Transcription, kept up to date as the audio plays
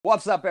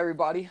What's up,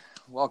 everybody?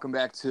 Welcome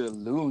back to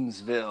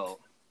Loonsville.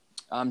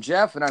 I'm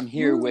Jeff, and I'm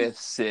here with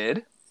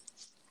Sid.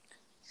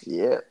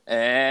 Yeah.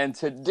 And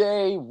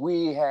today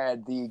we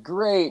had the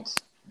great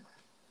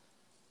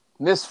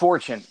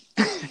misfortune.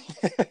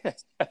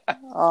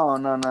 Oh,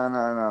 no.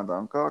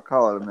 Don't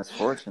call it a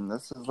misfortune.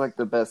 This is like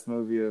the best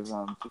movie of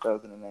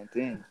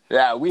 2019.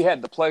 Yeah, we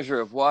had the pleasure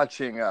of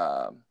watching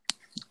Glenn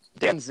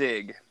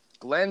Danzig's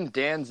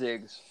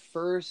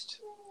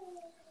first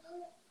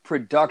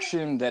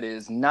production that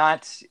is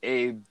not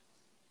a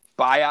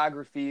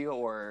biography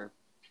or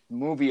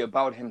movie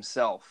about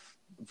himself,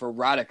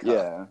 Verotika.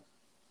 Yeah.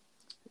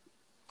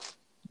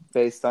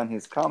 Based on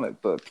his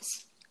comic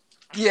books.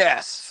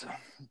 Yes,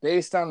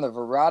 based on the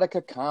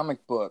Verotika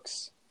comic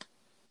books.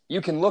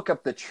 You can look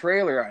up the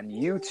trailer on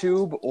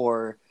YouTube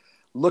or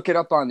look it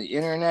up on the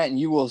internet and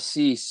you will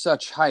see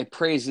such high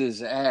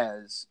praises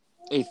as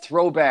a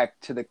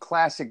throwback to the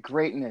classic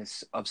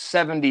greatness of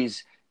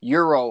 70s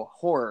Euro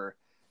horror.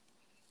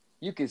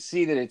 You can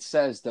see that it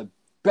says the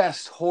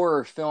best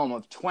horror film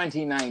of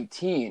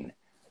 2019.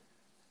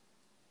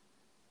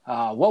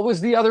 What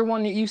was the other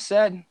one that you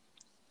said?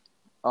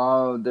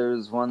 Oh,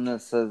 there's one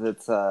that says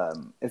it's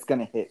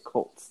gonna hit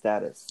cult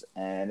status,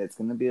 and it's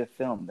gonna be a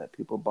film that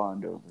people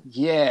bond over.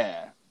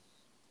 Yeah.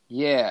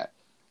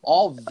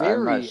 All very.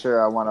 I'm not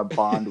sure I want to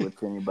bond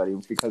with anybody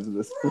because of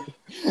this.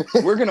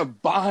 We're gonna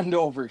bond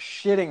over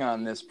shitting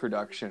on this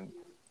production.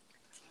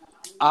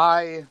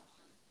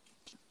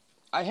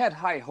 I had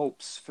high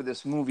hopes for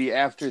this movie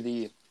after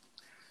the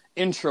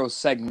intro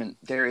segment.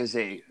 There is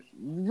a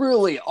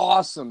really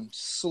awesome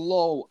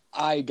slow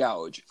eye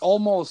gouge,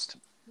 almost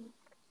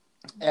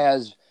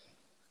as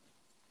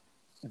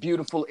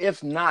beautiful,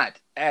 if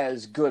not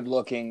as good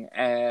looking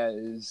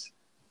as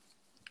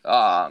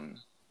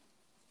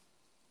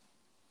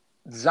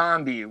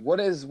Zombie. What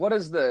is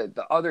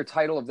the other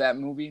title of that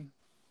movie?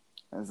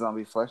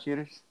 Zombie Flesh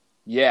Eaters?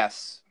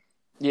 Yes.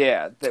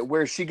 Yeah, that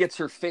where she gets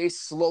her face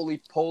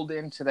slowly pulled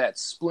into that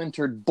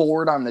splintered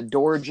board on the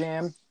door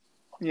jamb.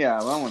 Yeah,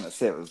 well, I want to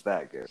say it was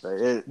that good.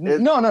 Right?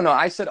 No.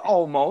 I said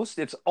almost.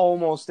 It's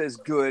almost as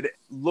good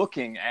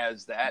looking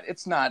as that.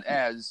 It's not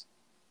as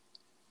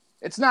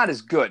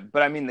good,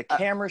 but I mean the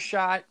camera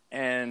shot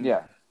and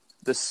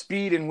the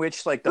speed in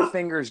which like the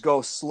fingers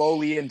go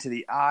slowly into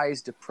the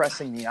eyes,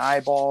 depressing the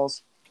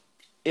eyeballs.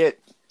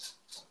 It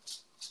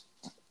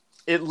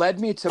led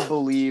me to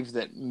believe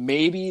that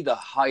maybe the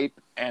hype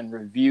and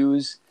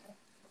reviews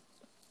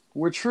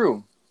were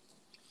true.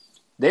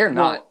 They're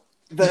not.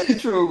 The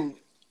intro,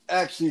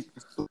 actually,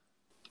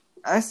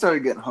 I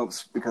started getting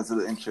hopes because of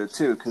the intro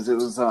too, because it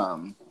was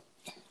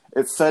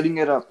it's setting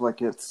it up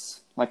like it's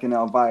like an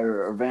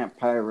Elvira or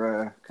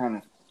vampire kind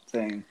of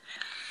thing,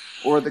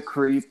 or the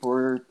creep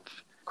or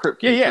crypt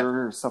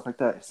keeper or stuff like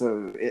that.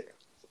 So it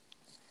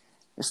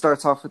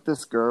starts off with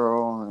this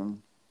girl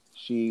and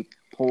she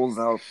pulls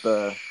out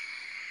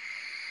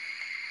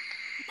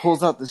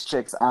this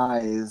chick's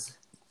eyes,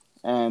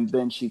 and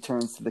then she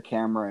turns to the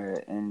camera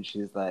and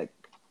she's like,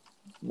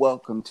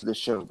 "Welcome to the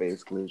show,"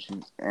 basically.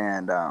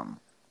 Her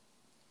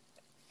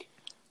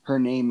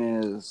name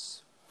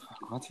is,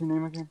 what's her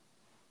name again?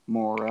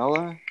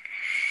 Morella?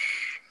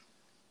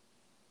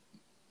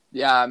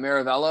 Yeah,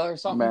 Marabella or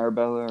something.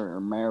 Marabella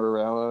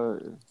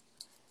or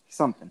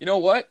something. You know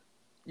what?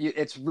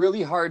 It's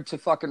really hard to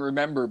fucking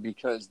remember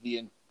because the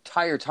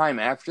entire time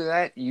after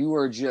that, you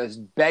were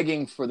just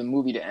begging for the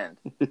movie to end.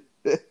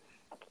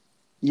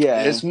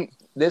 Yeah.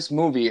 This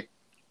movie,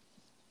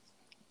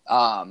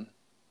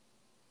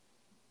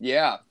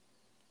 yeah.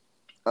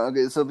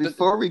 Okay, so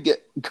before we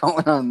get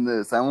going on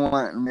this, I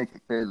want to make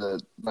it clear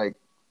that, like,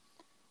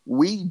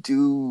 we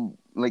do,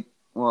 like,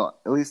 well,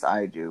 at least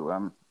I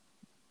do.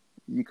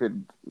 You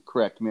could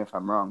correct me if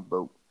I'm wrong,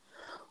 but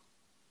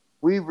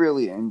we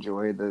really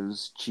enjoy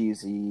those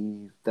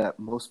cheesy that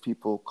most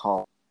people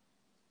call.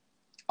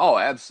 Oh,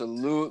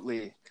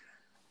 absolutely.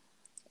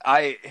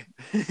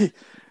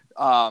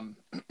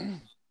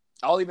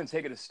 I'll even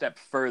take it a step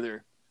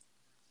further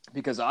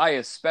because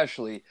I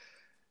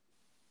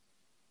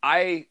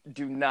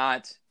do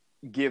not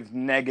give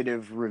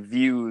negative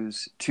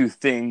reviews to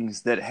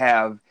things that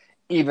have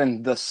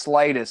even the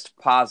slightest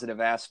positive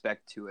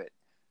aspect to it.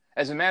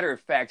 As a matter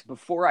of fact,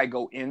 before I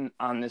go in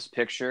on this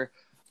picture,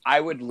 I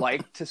would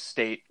like to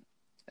state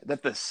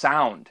that the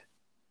sound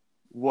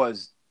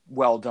was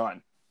well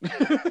done.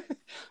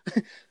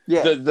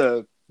 Yeah.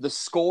 The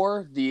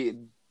score, the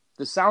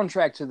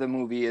soundtrack to the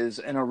movie is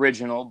an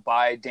original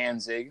by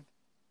Danzig.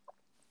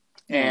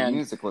 And the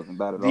music wasn't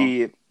bad at all.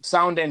 The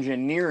sound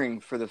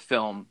engineering for the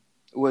film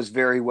was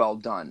very well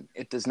done.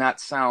 It does not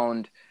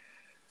sound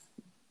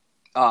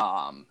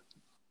echoey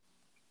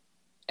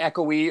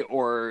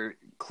or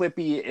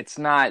clippy. It's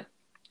not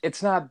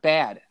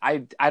bad.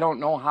 I don't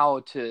know how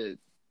to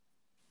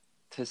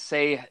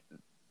say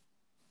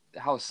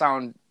how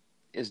sound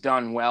is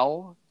done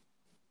well.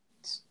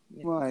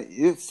 Well,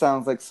 it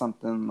sounds like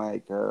something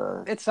like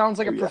it sounds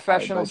like a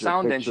professional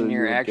sound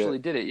engineer actually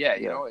did it.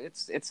 You know,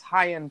 it's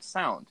high end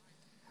sound,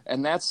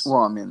 and that's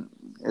well. I mean,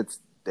 it's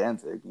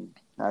Danzig.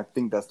 I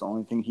think that's the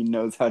only thing he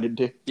knows how to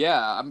do.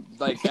 Yeah, I'm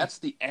like, that's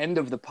the end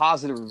of the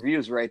positive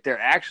reviews right there.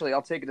 Actually,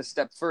 I'll take it a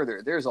step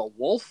further. There's a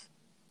wolf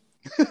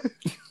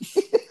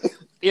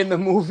in the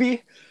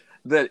movie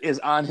that is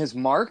on his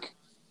mark.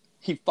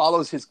 He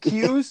follows his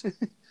cues.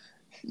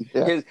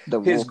 Yeah,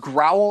 his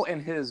growl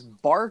and his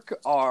bark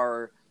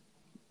are,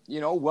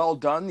 well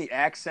done. The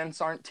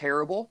accents aren't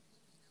terrible.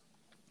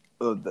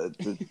 Oh,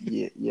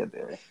 yeah,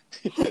 there.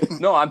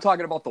 No, I'm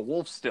talking about the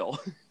wolf still.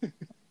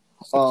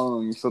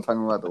 Oh, you're still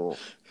talking about the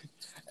wolf.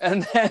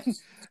 And then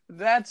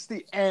that's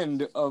the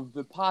end of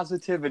the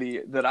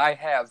positivity that I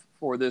have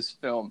for this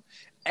film.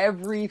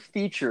 Every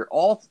feature,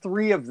 all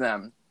three of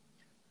them,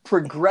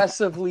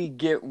 progressively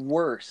get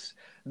worse.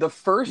 The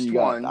first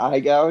one, eye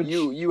gouge.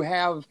 you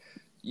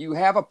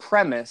have a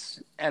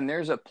premise and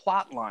there's a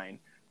plot line.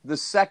 The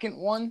second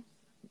one,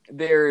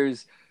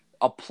 there's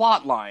a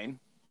plot line,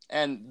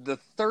 and the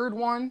third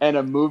one, and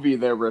a movie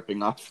they're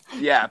ripping off.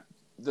 Yeah,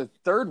 the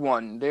third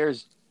one,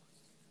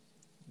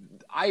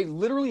 I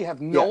literally have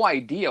no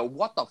idea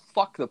what the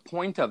fuck the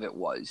point of it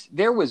was.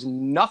 There was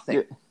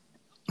nothing.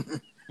 Yeah.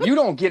 You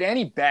don't get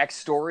any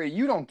backstory.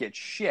 You don't get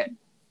shit.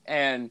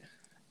 And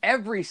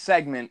every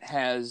segment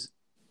has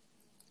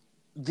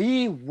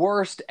the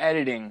worst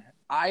editing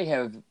I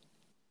have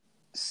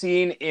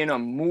seen in a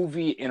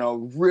movie in a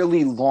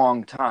really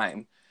long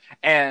time.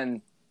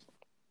 And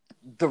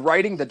the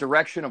writing, the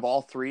direction of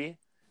all three,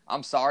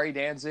 I'm sorry,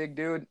 Danzig,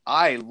 dude.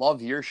 I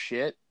love your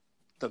shit.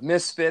 The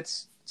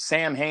Misfits,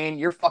 Sam Hain,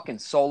 your fucking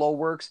solo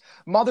works.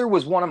 Mother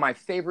was one of my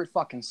favorite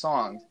fucking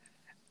songs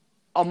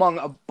among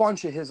a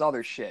bunch of his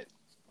other shit.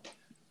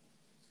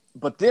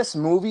 But this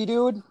movie,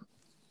 dude,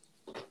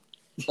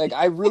 like,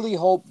 I really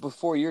hope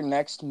before your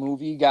next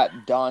movie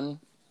got done,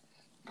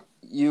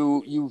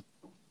 you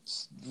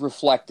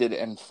reflected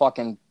and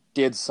fucking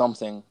did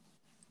something.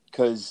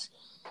 Because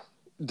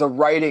the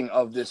writing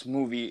of this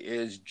movie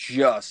is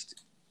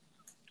just...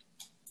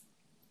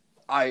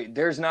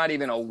 there's not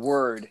even a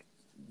word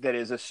that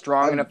is a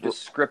strong enough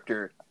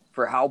descriptor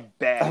for how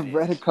bad I've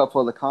read a couple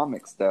of the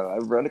comics, though.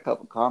 I've read a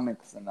couple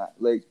comics, and I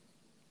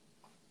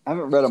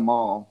haven't read them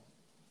all.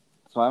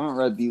 So I haven't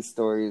read these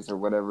stories or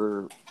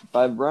whatever, but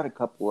I've read a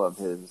couple of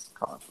his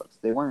comic books.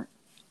 They weren't...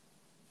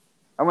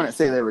 I wouldn't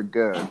say they were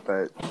good,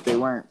 but they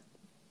weren't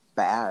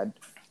bad.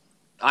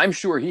 I'm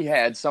sure he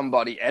had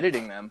somebody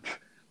editing them.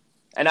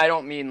 And I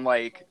don't mean,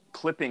 like,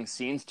 clipping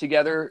scenes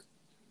together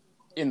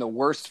in the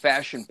worst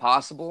fashion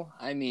possible.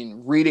 I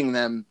mean reading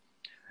them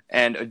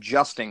and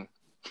adjusting.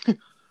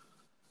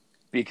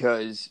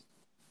 Because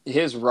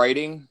his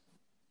writing...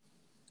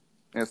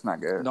 It's not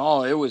good.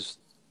 No, it was...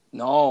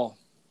 No.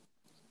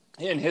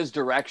 In his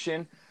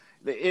direction,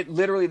 it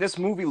literally... This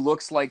movie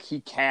looks like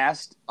he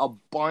cast a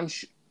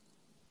bunch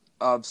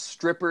of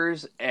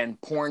strippers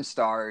and porn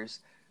stars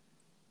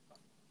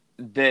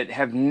that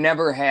have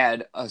never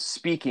had a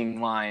speaking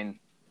line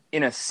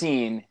in a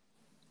scene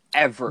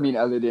ever. I mean,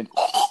 other than...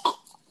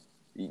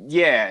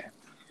 Yeah.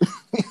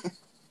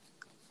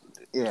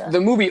 Yeah.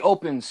 The movie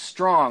opens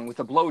strong with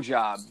a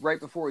blowjob right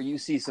before you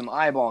see some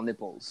eyeball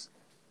nipples.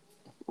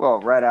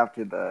 Well, right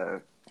after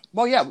the...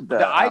 Well, yeah,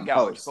 the eye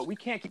gouge, post. but we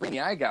can't keep the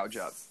eye gouge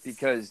up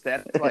because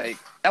that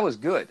was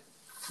good.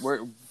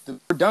 We're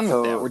done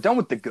with that. We're done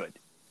with the good.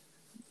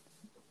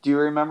 Do you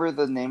remember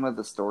the name of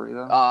the story,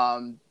 though?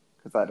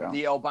 Because I don't.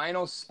 The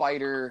albino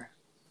spider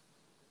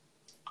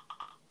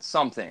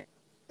something.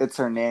 It's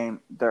her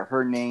name.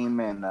 Her name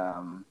and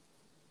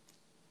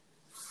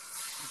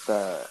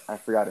I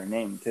forgot her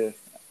name too.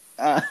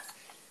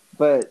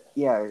 But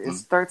yeah, it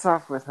starts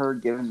off with her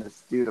giving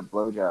this dude a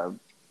blowjob,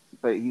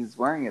 but he's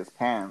wearing his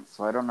pants,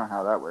 so I don't know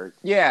how that works.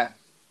 Yeah.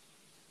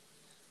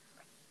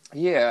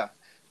 Yeah.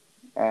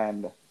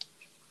 And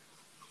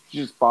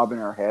she's just bobbing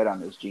her head on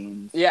his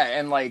jeans. Yeah,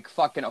 and like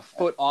fucking a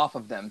foot off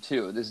of them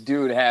too. This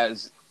dude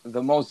has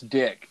the most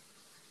dick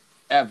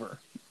ever.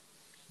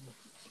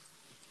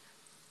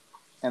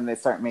 And they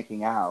start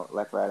making out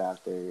like right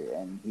after,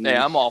 and he's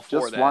I'm all for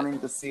just that. wanting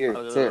to see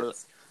her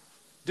tits.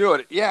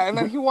 Dude, yeah, and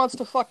then he wants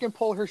to fucking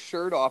pull her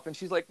shirt off, and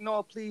she's like,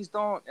 "No, please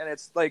don't." And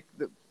it's like,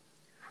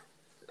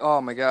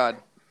 oh my god,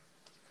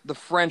 the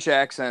French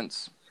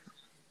accents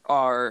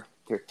are...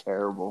 They're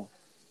terrible.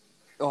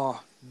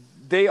 Oh,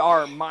 they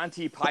are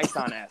Monty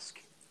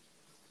Python-esque.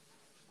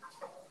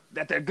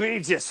 That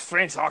egregious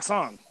French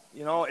accent,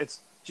 it's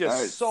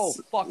just so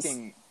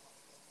fucking...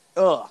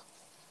 Ugh.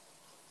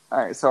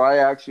 Alright, so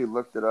I actually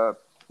looked it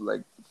up,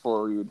 like,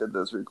 before we did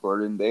this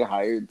recording. They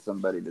hired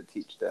somebody to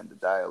teach them the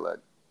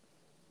dialect.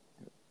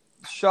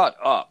 Shut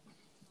up.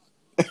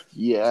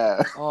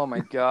 Yeah. Oh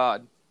my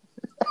god.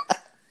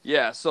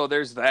 Yeah, so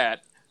there's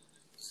that.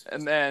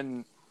 And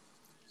then,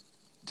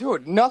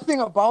 dude,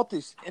 nothing about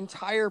this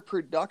entire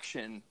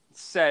production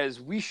says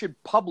we should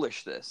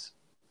publish this.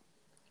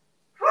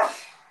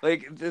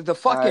 Like, the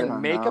fucking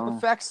makeup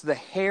effects, the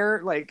hair,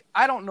 like,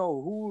 I don't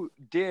know who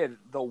did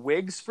the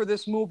wigs for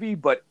this movie,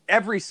 but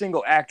every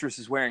single actress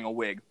is wearing a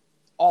wig.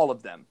 All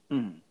of them.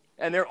 Mm.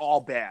 And they're all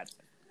bad.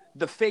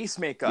 The face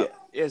makeup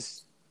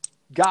is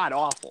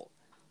god-awful.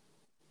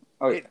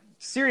 Oh, yeah.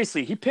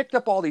 Seriously, he picked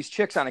up all these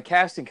chicks on a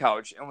casting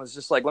couch and was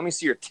just like, "Let me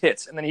see your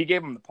tits," and then he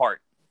gave them the part.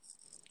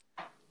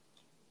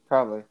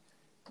 Probably.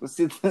 Well,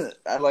 see,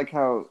 I like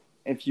how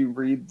if you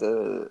read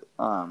the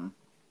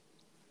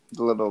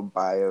little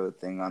bio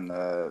thing on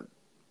the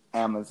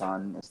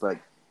Amazon, it's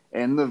like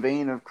in the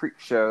vein of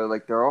Creepshow,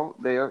 like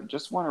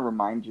just want to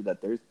remind you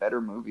that there's better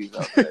movies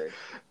out there.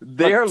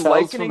 They are Tales from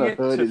likening the it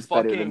Hood to is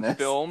better than fucking this.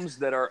 films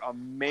that are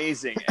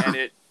amazing, and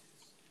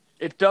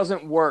it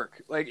doesn't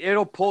work. Like,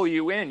 it'll pull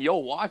you in,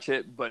 you'll watch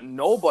it, but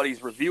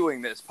nobody's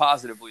reviewing this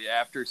positively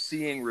after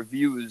seeing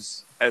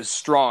reviews as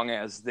strong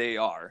as they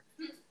are.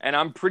 And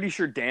I'm pretty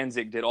sure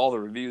Danzig did all the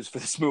reviews for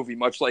this movie,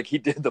 much like he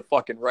did the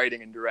fucking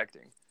writing and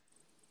directing.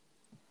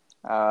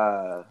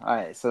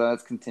 Alright, so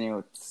let's continue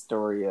with the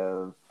story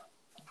of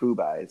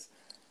Boob Eyes.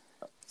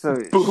 So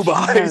Boob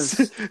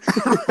eyes.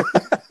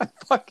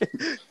 Fucking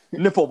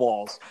nipple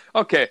balls.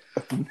 Okay,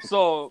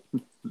 so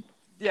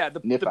yeah,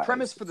 the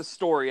premise for the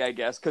story, I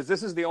guess, because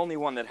this is the only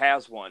one that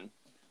has one.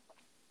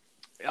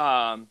 The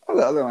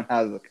other one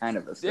has a kind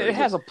of a story. It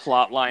has a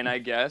plot line, I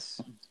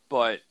guess,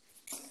 but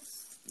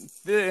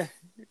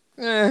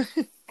well,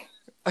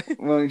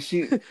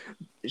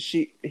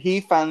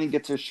 he finally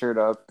gets her shirt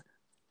up,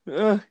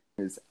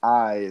 his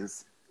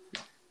eyes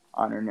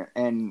on her,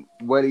 and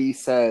what he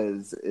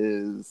says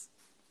is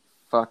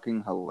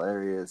fucking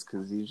hilarious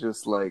because he's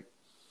just like,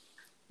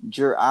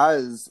 "Your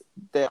eyes,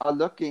 they are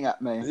looking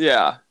at me."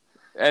 Yeah,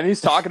 and he's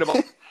talking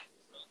about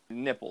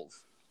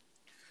nipples.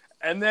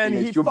 And then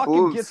he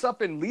fucking gets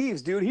up and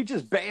leaves, dude. He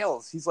just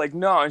bails. He's like,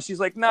 "No," and she's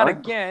like, "Not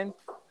again."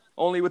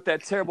 Only with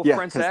that terrible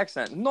French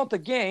accent. Not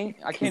again.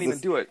 I can't even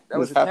do it. That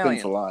was Italian.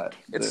 Happens a lot.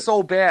 It's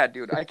so bad,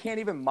 dude. I can't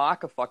even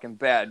mock a fucking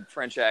bad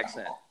French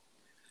accent.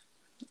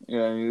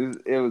 Yeah,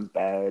 it was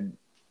bad.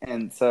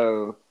 And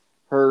so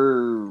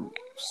her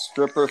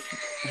stripper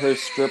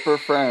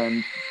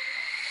friend.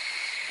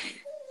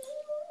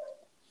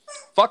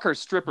 Fuck her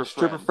stripper friend.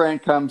 Stripper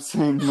friend comes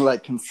and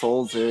like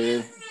consoles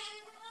her.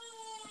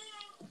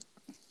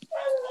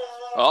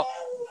 Oh,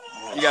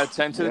 you gotta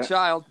tend to the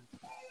child.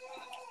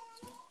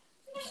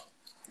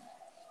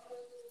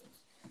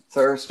 So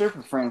her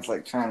stripper friend's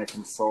like trying to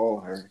console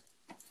her,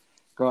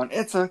 going,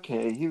 "It's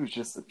okay. He was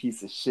just a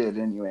piece of shit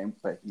anyway,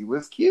 but he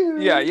was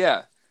cute."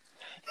 Yeah.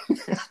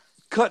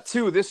 Cut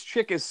 2, this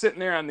chick is sitting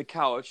there on the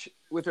couch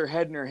with her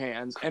head in her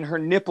hands, and her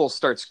nipple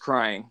starts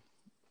crying.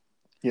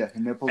 Yeah, her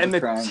nipples and are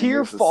crying. And the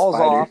tear falls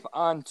off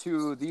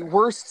onto the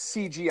worst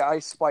CGI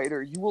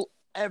spider you will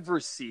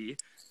ever see.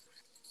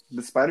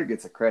 The spider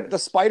gets a credit. The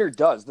spider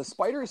does. The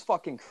spider is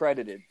fucking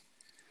credited.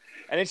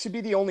 And it should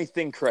be the only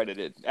thing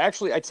credited.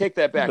 Actually, I take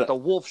that back. The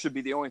wolf should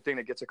be the only thing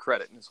that gets a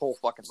credit in this whole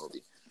fucking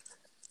movie.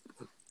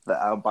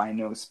 The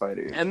albino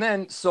spider. And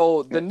then,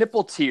 so the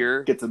nipple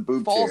tear gets a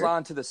boob falls tear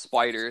onto the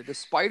spider. The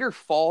spider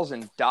falls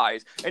and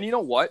dies. And you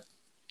know what?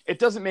 It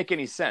doesn't make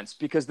any sense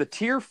because the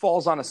tear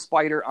falls on a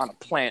spider on a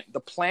plant. The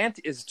plant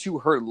is to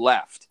her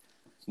left,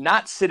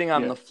 not sitting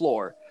on the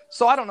floor.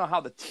 So I don't know how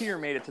the tear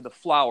made it to the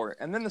flower.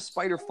 And then the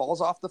spider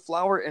falls off the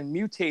flower and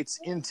mutates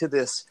into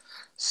this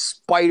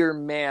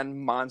Spider-Man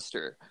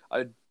monster.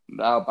 The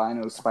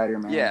albino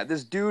Spider-Man. Yeah,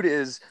 this dude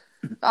is,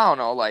 I don't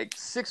know, like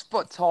 6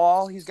 foot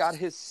tall. He's got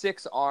his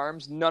 6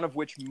 arms, none of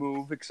which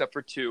move except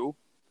for 2.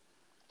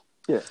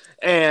 Yeah.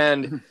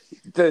 And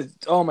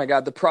oh my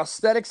God, the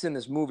prosthetics in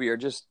this movie are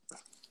just,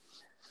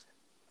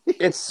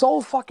 it's so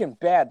fucking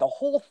bad. The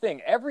whole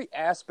thing, every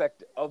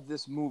aspect of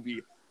this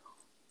movie,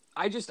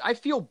 I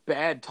feel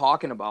bad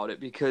talking about it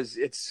because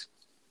it's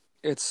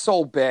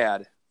so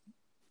bad.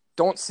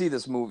 Don't see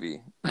this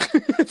movie.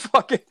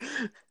 Fucking.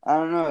 I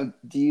don't know.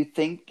 Do you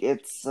think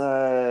it's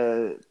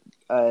a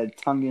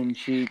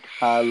tongue-in-cheek,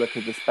 look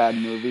at this bad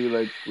movie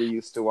like we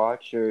used to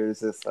watch, or is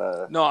this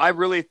No, I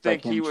really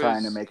think like he was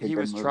trying to make a he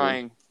good was movie?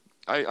 trying.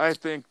 I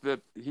think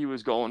that he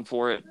was going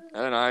for it,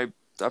 and I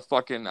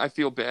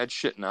feel bad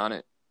shitting on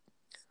it.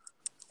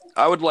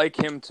 I would like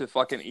him to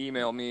fucking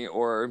email me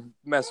or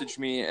message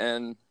me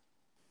and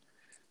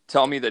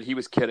tell me that he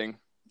was kidding.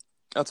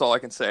 That's all I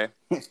can say.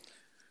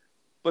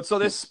 But so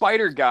this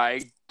spider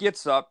guy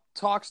gets up,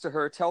 talks to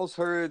her, tells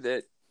her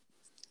that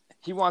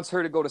he wants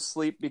her to go to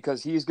sleep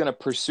because he's going to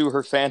pursue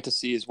her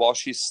fantasies while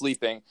she's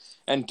sleeping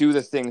and do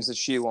the things that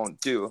she won't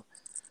do.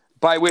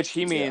 By which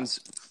he means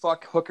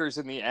fuck hookers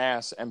in the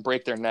ass and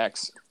break their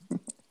necks.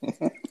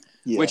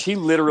 Which he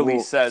literally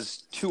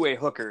says to a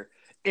hooker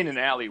in an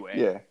alleyway.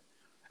 Yeah.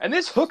 And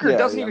this hooker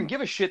doesn't even give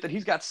a shit that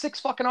he's got 6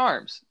 fucking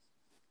arms.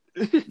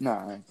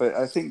 No, but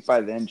I think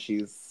by then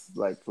she's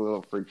like a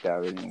little freaked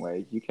out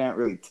anyway. You can't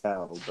really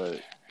tell,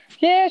 but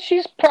yeah,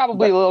 she's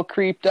probably a little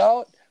creeped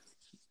out.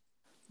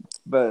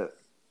 But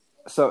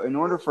so in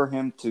order for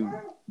him to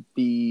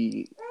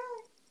be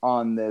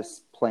on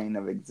this plane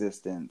of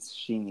existence,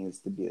 she needs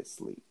to be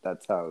asleep.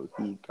 That's how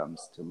he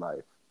comes to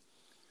life.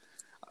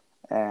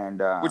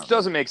 And which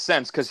doesn't make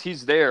sense because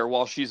he's there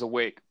while she's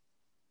awake.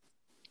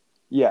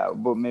 Yeah,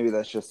 but maybe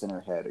that's just in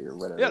her head or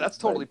whatever. Yeah, that's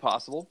totally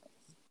possible.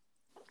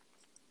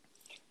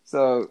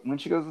 So when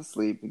she goes to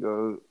sleep, you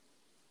go,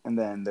 and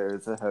then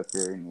there's a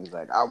hooker, and he's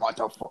like, "I want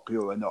to fuck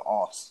you in the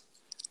ass,"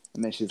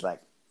 And then she's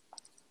like,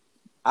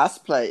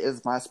 "Cosplay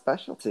is my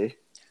specialty."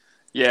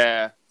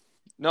 Yeah.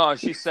 No,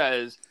 she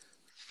says,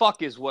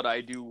 "Fuck is what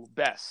I do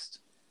best."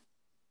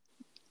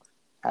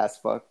 Ass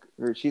fuck.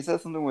 Or she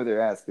says something with her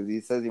ass because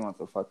he says he wants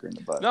to fuck her in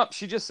the butt. Nope,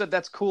 she just said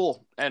that's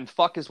cool, and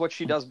fuck is what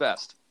she does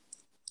best.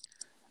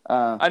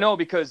 Uh, I know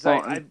because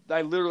well,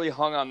 I literally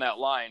hung on that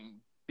line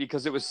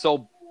because it was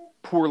so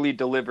poorly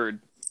delivered.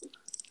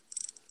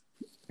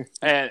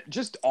 And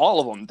just all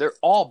of them, they're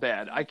all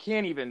bad. I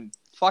can't even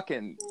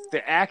fucking...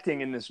 The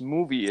acting in this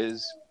movie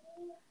is...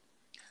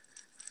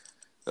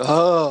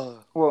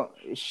 Ugh. well,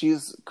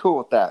 she's cool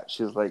with that.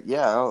 She's like,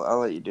 "Yeah, I'll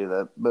let you do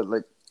that," but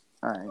like,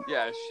 all right.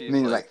 Yeah, And she's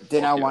then he's like,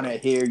 "Then I fuck want to you.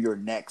 hear your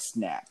neck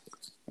snap,"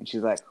 and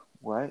she's like,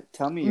 "What?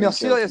 Tell me you're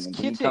Merci, joking." it's And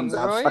then he kidding, comes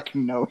out right?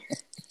 fucking nowhere.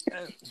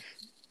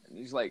 And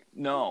he's like,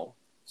 no,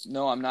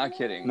 I'm not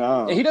kidding.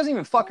 No. And he doesn't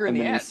even fuck her in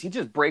And the then ass. He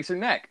just breaks her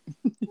neck.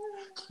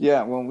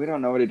 Yeah, well, we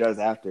don't know what he does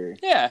after.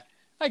 Yeah,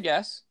 I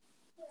guess.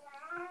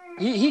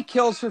 He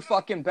kills her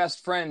fucking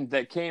best friend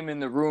that came in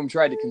the room,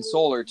 tried to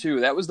console her, too.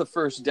 That was the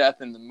first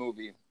death in the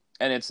movie.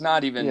 And it's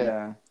not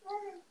even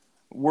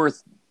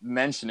worth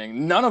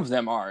mentioning. None of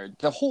them are.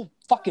 The whole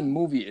fucking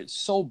movie is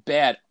so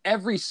bad.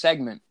 Every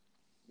segment.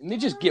 And they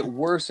just get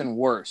worse and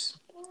worse.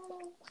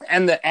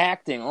 And the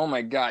acting, oh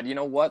my god. You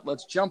know what?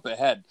 Let's jump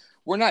ahead.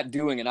 We're not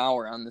doing an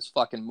hour on this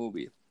fucking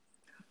movie.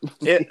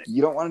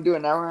 You don't want to do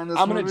an hour on this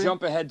I'm movie? going to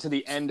jump ahead to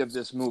the end of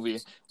this movie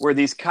where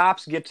these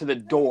cops get to the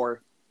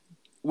door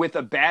with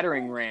a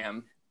battering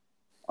ram.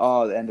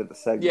 Oh, the end of the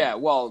segment. Yeah,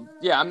 well,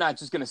 I'm not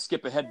just going to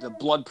skip ahead to the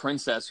Blood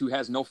Princess who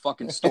has no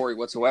fucking story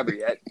whatsoever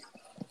yet.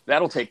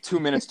 That'll take 2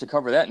 minutes to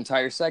cover that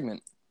entire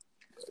segment.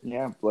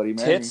 Yeah, Bloody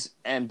Mary. Tits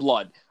and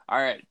blood. All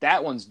right,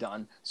 that one's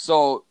done.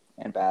 So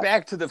And bath.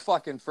 back to the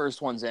fucking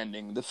first one's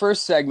ending. The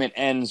first segment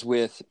ends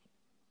with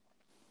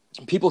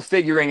people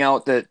figuring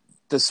out that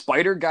the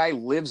spider guy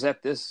lives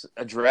at this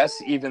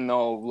address, even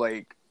though,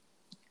 like...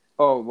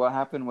 Oh, what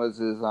happened was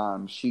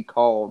she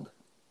called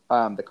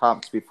the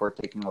cops before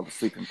taking all the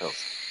sleeping pills.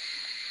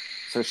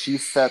 So she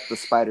set the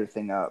spider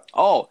thing up.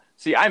 Oh,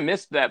 see, I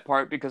missed that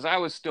part because I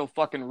was still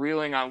fucking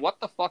reeling on what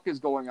the fuck is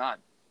going on.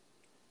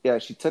 Yeah,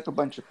 she took a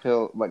bunch of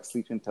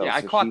sleeping pills. Yeah,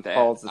 I so caught she that.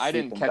 falls I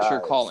asleep didn't and catch her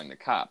dies. calling the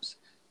cops.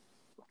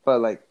 But,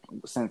 like,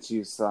 since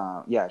you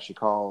saw... Yeah, she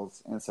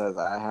calls and says,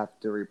 "I have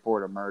to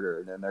report a murder."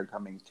 And then they're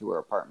coming to her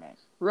apartment.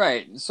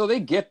 Right. So they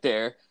get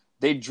there.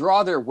 They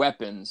draw their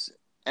weapons.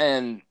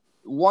 And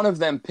one of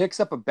them picks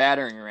up a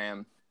battering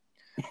ram.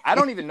 I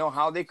don't even know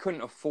how they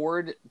couldn't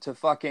afford to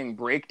fucking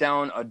break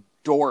down a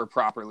door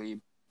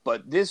properly.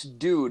 But this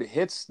dude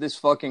hits this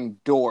fucking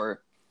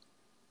door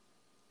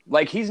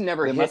like he's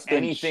never They hit must have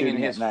been anything in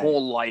shooting his at night.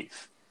 whole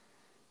life.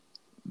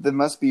 They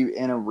must be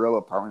in a real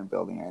apartment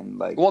building. And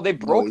like, Well, they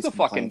broke noise the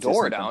fucking complaints or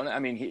door something. down. I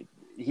mean,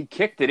 he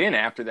kicked it in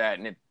after that,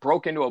 and it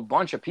broke into a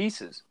bunch of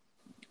pieces.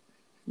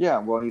 Yeah,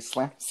 well, he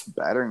slams the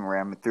battering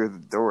ram through the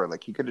door.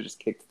 Like, he could have just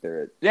kicked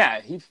through it. Yeah,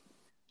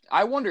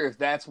 I wonder if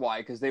that's why,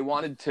 because they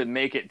wanted to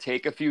make it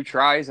take a few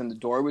tries, and the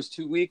door was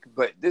too weak.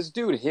 But this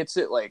dude hits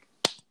it like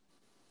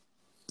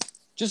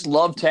just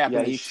love tapping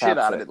Yeah, the he shit taps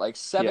out of it. it like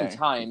 7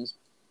 times.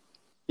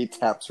 He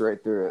taps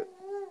right through it.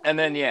 And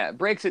then,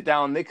 breaks it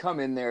down. They come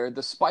in there.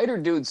 The spider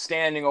dude's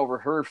standing over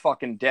her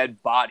fucking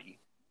dead body.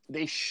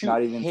 They shoot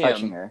Not even him.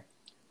 touching her.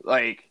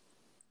 Like,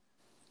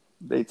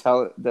 They'll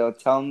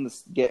tell him to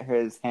get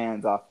his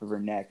hands off of her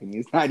neck, and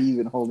he's not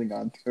even holding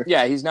on to her.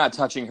 yeah, he's not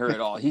touching her at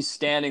all. He's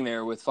standing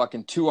there with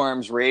fucking 2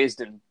 arms raised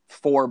and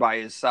 4 by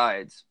his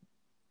sides.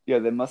 Yeah,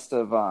 they must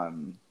have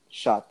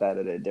shot that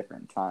at a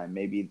different time.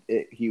 Maybe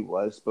he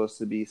was supposed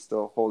to be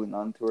still holding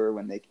on to her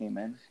when they came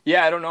in.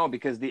 Yeah, I don't know,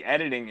 because the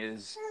editing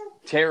is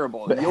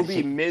terrible. You'll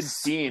be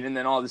mid-scene, and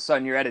then all of a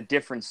sudden you're at a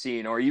different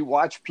scene. Or you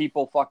watch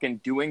people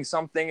fucking doing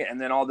something,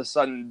 and then all of a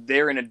sudden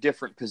they're in a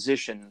different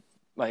position.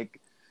 Like,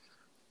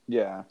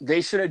 yeah,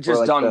 they should have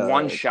just like done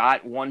one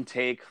shot, one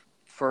take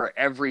for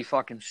every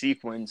fucking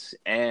sequence,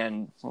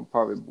 and... Well,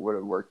 probably would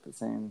have worked the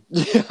same.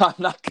 Yeah, I'm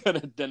not going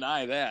to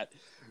deny that.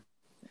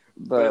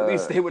 But at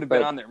least they would have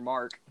been on their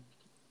mark.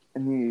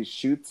 And he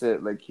shoots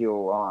it like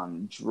he'll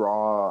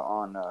draw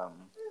on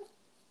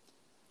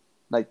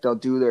like they'll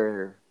do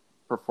their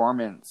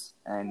performance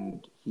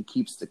and he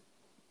keeps the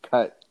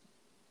cut.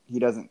 He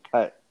doesn't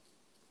cut.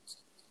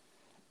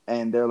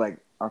 And they're like,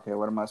 "Okay,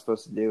 what am I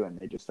supposed to do?" And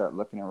they just start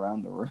looking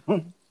around the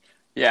room.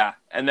 Yeah,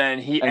 and then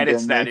he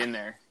edits that in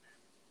there.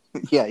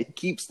 Yeah, he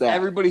keeps that.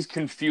 Everybody's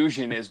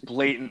confusion is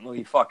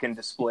blatantly fucking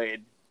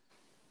displayed.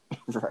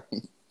 Right.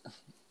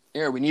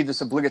 Here, we need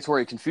this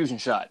obligatory confusion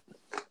shot.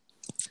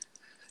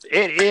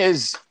 It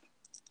is...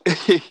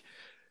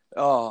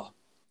 oh,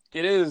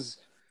 it is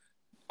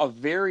a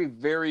very,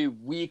 very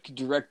weak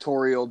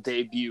directorial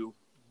debut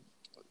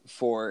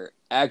for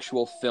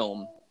actual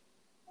film.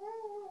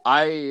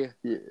 I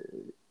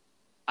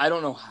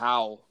don't know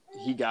how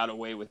he got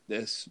away with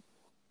this.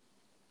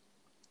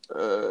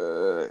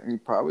 He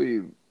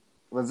probably...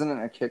 Wasn't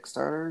it a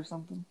Kickstarter or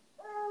something?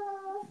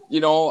 You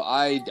know,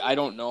 I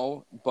don't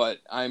know, but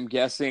I'm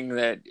guessing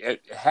that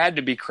it had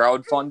to be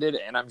crowdfunded,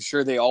 and I'm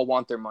sure they all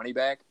want their money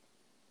back.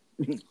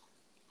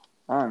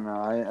 I don't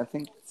know. I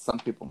think some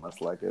people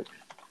must like it.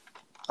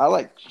 I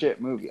like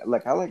shit movie.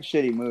 Like I like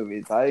shitty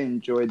movies. I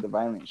enjoyed the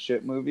violent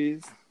shit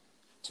movies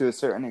to a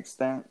certain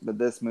extent, but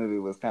this movie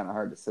was kind of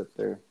hard to sit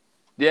through.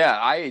 Yeah,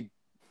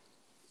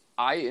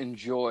 I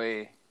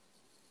enjoy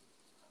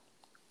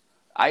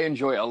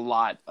a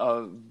lot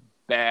of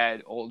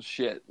bad old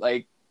shit.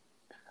 Like,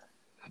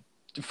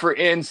 for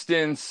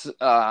instance,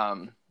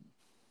 The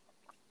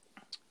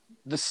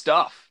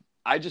Stuff.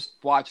 I just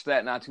watched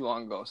that not too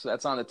long ago, so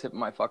that's on the tip of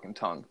my fucking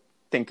tongue.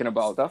 Thinking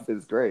about Stuff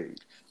is great,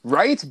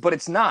 right, but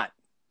it's not.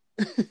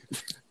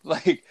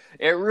 Like,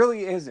 it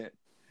really isn't.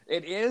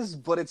 It is,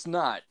 but it's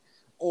not.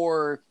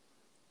 Or,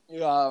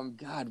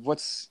 God,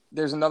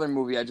 there's another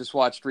movie I just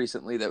watched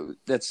recently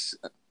that's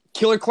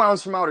Killer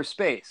Clowns from Outer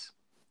Space.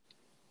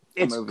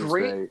 It's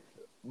great,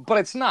 but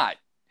it's not.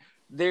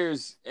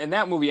 And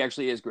that movie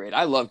actually is great.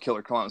 I love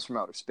Killer Clowns from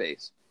Outer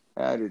Space.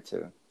 I do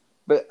too,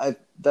 but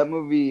that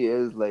movie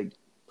is like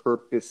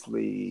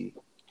purposely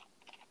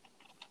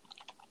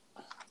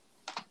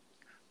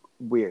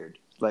weird.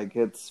 Like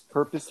it's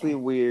purposely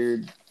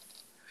weird.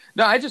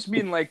 No, I just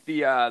mean like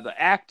the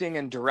acting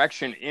and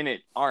direction in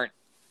it aren't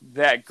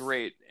that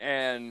great,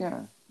 and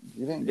yeah,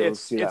 you didn't go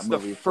see that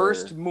movie. It's the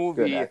first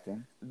movie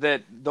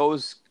that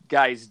those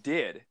guys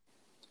did.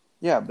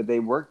 Yeah, but they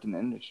worked in the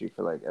industry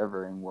for like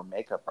ever and were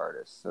makeup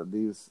artists. So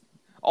these.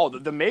 Oh,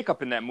 the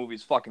makeup in that movie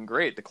is fucking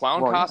great. The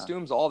clown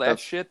costumes, all that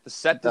shit, the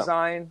set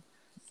design.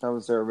 That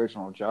was their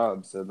original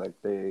job. So like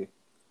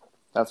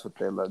that's what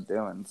they loved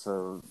doing.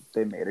 So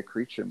they made a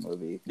creature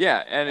movie.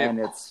 Yeah, and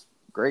it's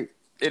great.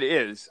 It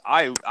is.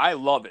 I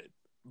love it.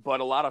 But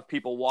a lot of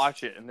people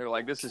watch it and they're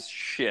like, this is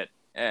shit.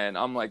 And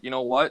I'm like, you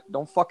know what?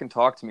 Don't fucking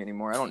talk to me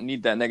anymore. I don't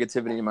need that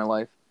negativity in my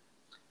life.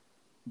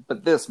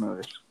 But this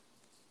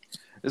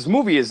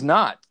movie is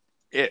not.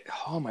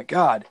 Oh my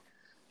God.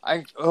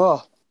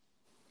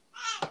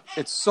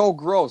 It's so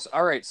gross.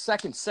 All right,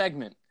 second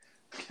segment.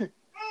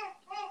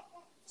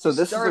 So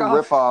this is a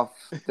ripoff.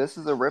 This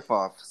is a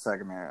ripoff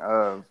segment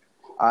of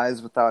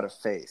Eyes Without a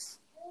Face,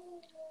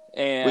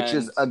 which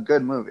is a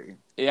good movie.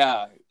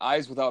 Yeah,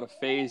 Eyes Without a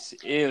Face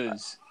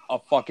is a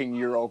fucking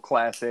Euro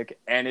classic,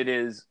 and it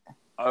is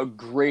a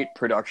great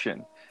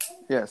production.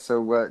 Yeah. So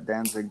what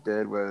Danzig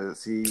did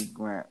was he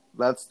went,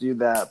 "Let's do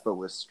that, but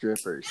with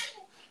strippers."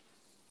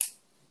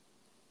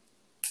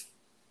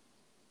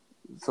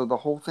 So the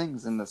whole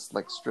thing's in this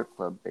like strip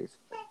club, basically.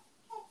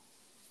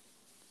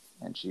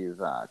 And she's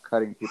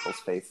cutting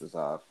people's faces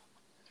off.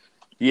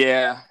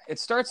 Yeah, it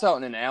starts out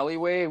in an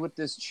alleyway with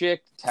this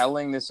chick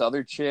telling this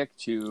other chick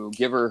to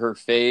give her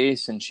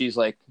face, and she's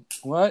like,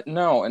 "What?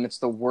 No." And it's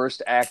the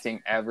worst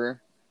acting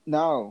ever.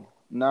 No,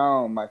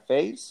 my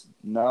face?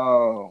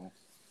 No.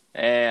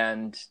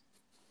 And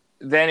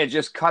then it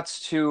just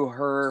cuts to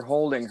her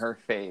holding her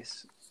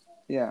face.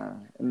 Yeah,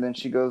 and then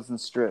she goes and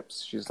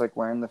strips. She's like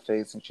wearing the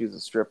face, and she's a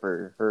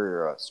stripper.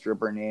 Her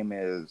stripper name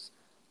is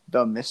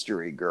The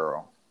Mystery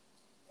Girl.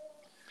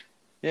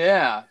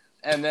 Yeah,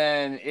 and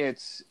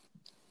it's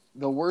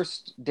the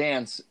worst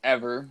dance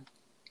ever,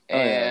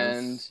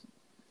 and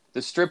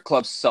the strip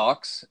club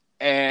sucks.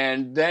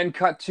 And then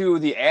cut to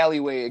the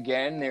alleyway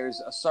again. There's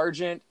a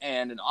sergeant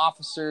and an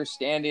officer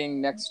standing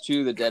next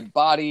to the dead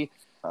body,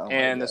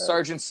 and the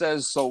sergeant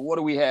says, "So what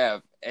do we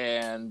have?"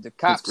 And the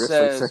cop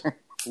says,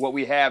 "What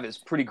we have is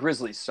pretty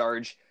grisly,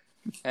 Sarge."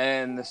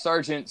 And the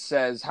sergeant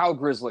says, "How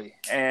grisly?"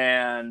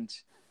 And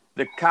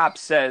the cop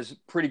says,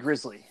 "Pretty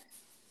grisly."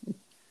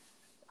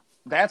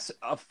 That's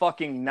a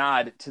fucking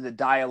nod to the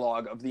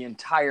dialogue of the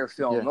entire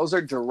film. Yeah. Those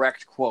are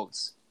direct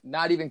quotes.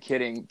 Not even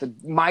kidding.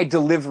 My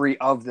delivery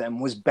of them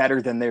was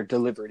better than they're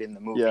delivered in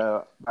the movie.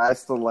 Yeah, I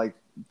still like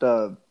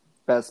the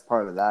best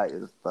part of that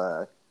is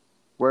the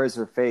where's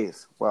her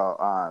face?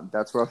 Well,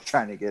 that's what I'm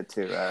trying to get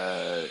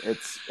to.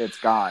 It's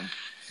gone.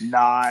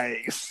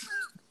 Nice.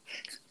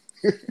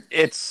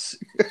 It's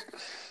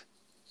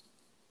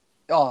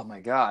oh my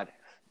God.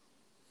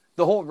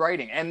 The whole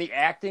writing and the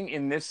acting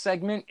in this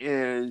segment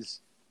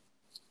is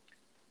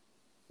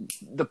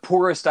the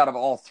poorest out of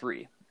all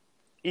three,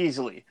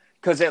 easily.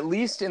 Because at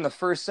least in the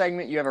first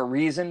segment, you have a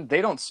reason. They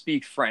don't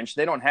speak French.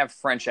 They don't have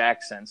French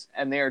accents.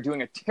 And they are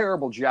doing a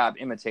terrible job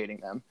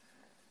imitating them.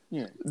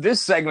 Yeah.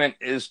 This segment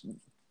is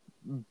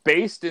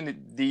based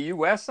in the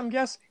U.S., I'm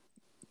guessing.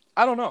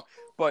 I don't know.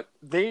 But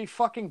they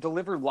fucking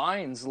deliver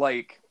lines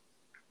like...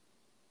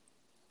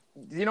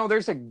 You know,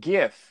 there's a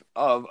gif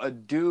of a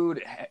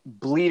dude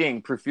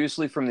bleeding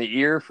profusely from the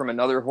ear from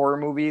another horror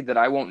movie that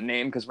I won't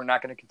name because we're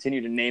not going to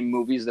continue to name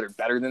movies that are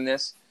better than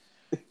this.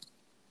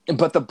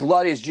 But the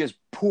blood is just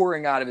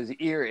pouring out of his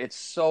ear. It's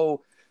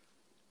so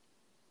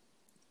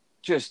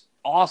just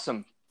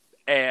awesome.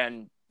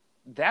 And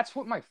that's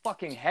what my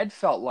fucking head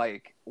felt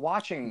like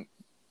watching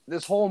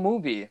this whole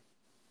movie.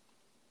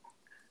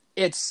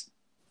 It's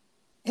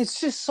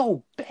just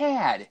so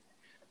bad.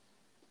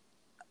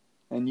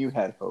 And you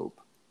had hope.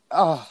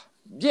 Oh,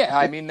 yeah.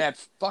 I mean, that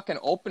fucking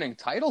opening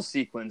title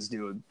sequence,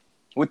 dude,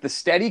 with the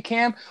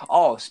Steadicam.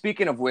 Oh,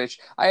 speaking of which,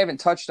 I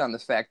haven't touched on the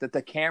fact that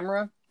the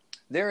camera,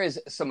 there is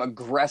some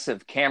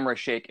aggressive camera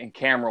shake and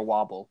camera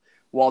wobble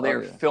while Oh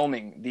they're yeah.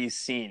 filming these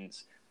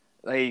scenes.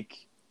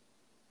 Like,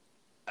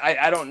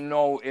 I don't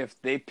know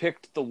if they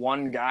picked the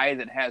one guy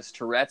that has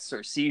Tourette's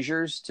or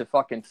seizures to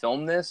fucking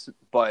film this,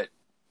 but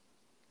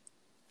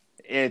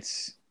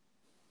it's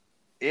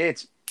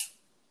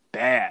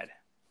bad.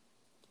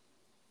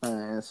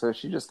 So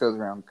she just goes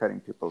around cutting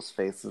people's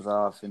faces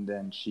off, and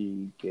then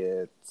she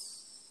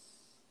gets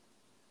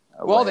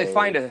away. Well, they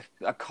find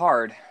a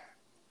card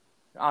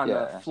on the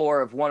Yeah.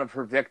 floor of one of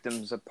her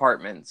victims'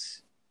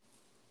 apartments,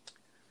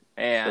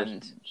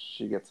 and So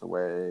she gets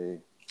away.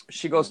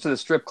 she goes to the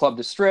strip club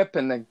to strip,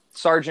 and the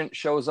sergeant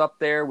shows up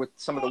there with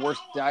some of the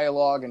worst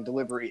dialogue and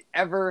delivery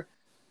ever.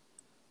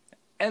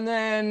 And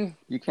then...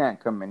 You can't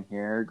come in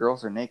here.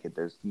 Girls are naked.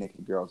 There's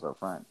naked girls out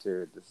front,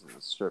 too. This is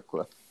a strip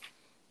club.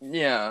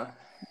 Yeah.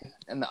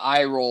 And the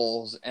eye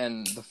rolls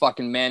and the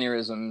fucking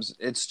mannerisms.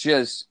 It's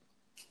just...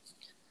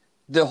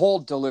 The whole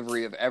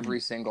delivery of every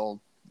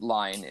single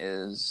line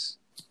is...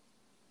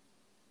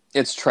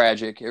 It's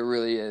tragic. It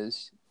really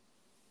is.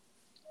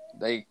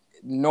 Like,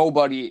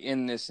 nobody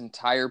in this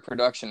entire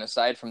production,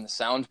 aside from the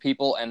sound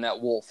people and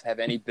that wolf, have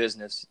any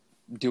business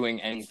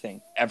doing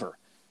anything, ever.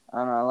 I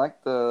don't know. I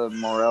like the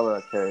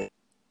Morella character.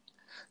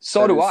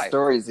 So do I.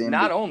 Stories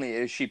Not only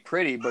is she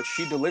pretty, but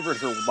she delivered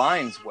her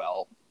lines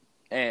well.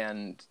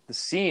 And the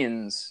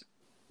scenes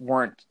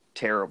weren't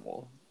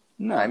terrible.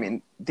 No. I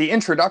mean, the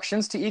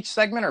introductions to each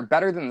segment are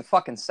better than the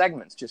fucking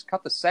segments. Just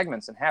cut the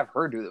segments and have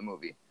her do the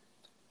movie.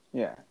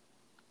 Yeah.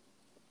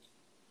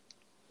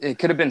 It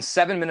could have been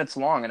 7 minutes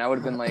long, and I would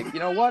have been like, you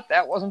know what?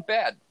 That wasn't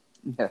bad.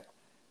 Yeah.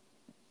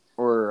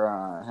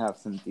 Or have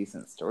some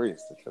decent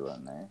stories to fill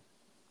in there.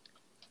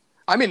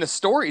 I mean, the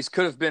stories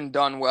could have been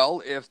done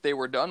well if they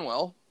were done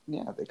well.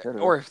 Yeah, they could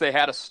have. Or if they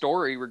had a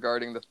story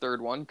regarding the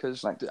third one,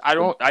 because Like,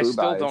 I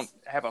still don't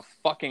have a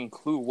fucking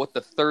clue what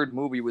the third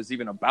movie was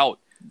even about.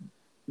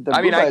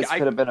 I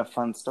could have been a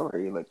fun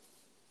story. Like,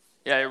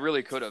 yeah, it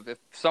really could have. If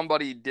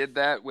somebody did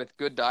that with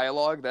good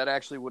dialogue, that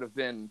actually would have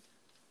been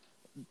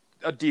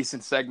a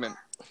decent segment.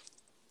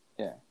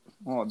 Yeah.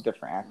 Well,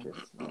 different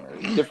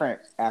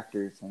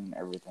actors and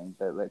everything,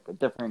 but like a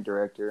different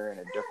director and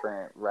a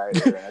different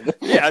writer. And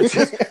Yeah, it's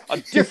just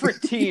a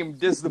different team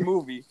does the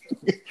movie.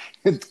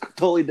 It's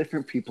totally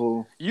different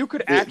people. You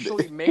could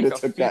actually make a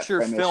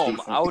feature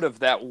film out of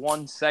that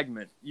one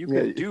segment. You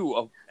could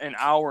do an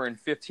hour and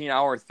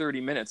 15-hour, 30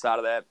 minutes out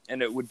of that,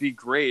 and it would be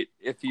great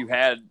if you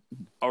had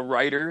a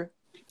writer,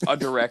 a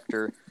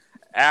director,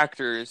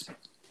 actors,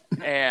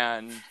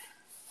 and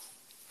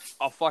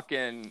a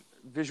fucking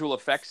visual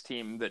effects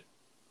team that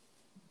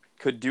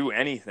could do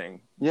anything.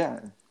 Yeah,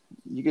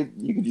 you could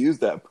use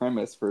that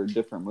premise for a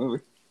different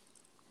movie.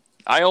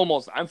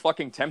 I'm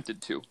fucking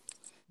tempted to.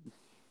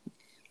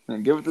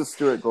 And give it to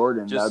Stuart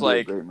Gordon. Just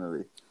that'd be a great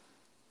movie.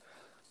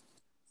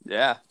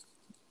 Yeah.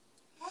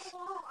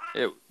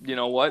 You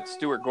know what?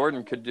 Stuart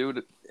Gordon could do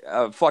it.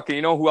 Fucking,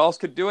 you know who else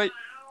could do it?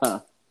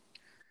 Huh.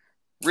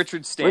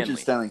 Richard Stanley. Richard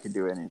Stanley could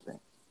do anything.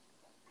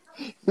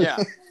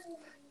 Yeah.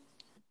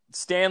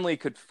 Stanley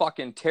could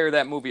fucking tear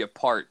that movie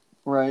apart.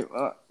 Right.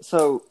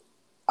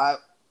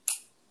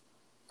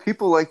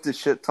 People like to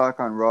shit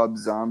talk on Rob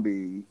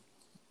Zombie,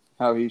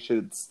 how he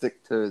should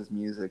stick to his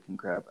music and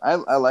crap. I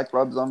like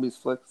Rob Zombie's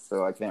flicks,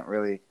 so I can't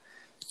really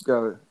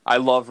go. I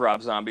love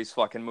Rob Zombie's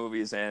fucking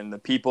movies, and the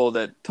people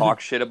that talk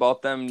shit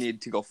about them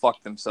need to go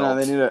fuck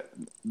themselves. No,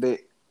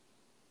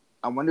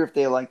 I wonder if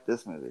they like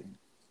this movie.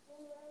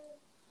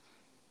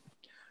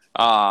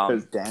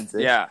 Because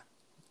Danzig. Yeah.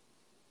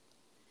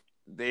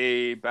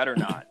 They better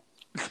not.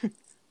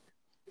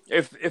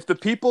 If the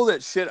people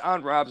that shit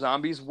on Rob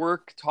Zombie's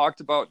work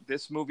talked about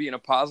this movie in a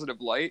positive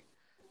light,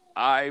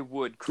 I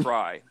would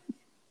cry.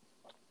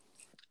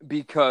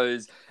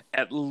 Because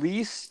at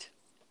least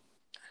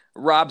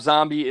Rob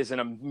Zombie is an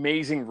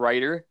amazing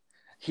writer.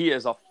 He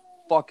is a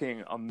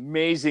fucking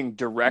amazing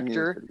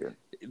director.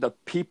 The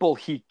people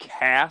he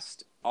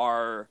cast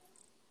are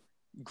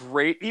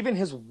great. Even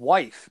his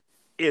wife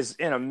is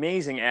an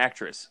amazing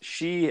actress.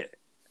 She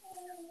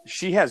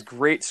has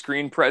great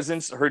screen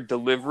presence. Her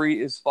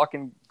delivery is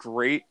fucking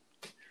great.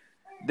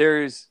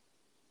 There's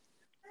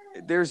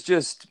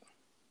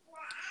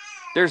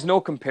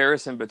no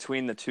comparison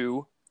between the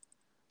two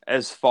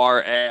as far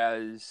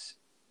as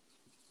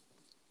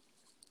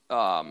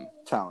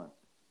talent.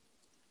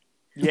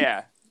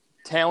 Yeah.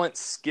 Talent,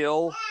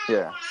 skill.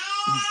 Yeah.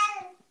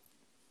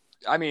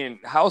 I mean,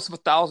 House of a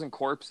Thousand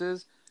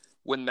Corpses,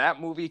 when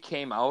that movie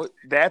came out,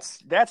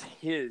 that's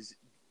his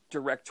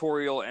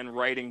directorial and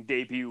writing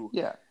debut.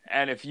 Yeah.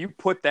 And if you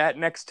put that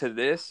next to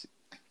this,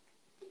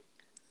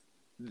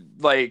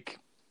 like,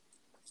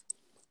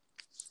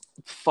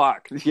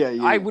 fuck. Yeah.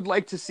 I would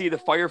like to see the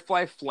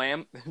Firefly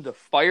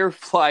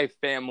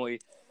family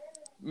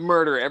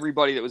murder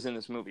everybody that was in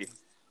this movie.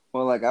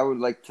 Well, like, I would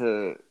like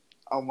to.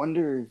 I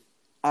wonder.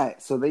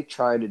 So they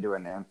tried to do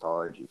an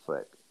anthology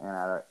flick,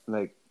 and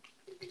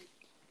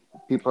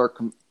people are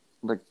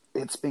like,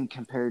 it's been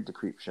compared to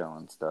Creepshow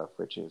and stuff,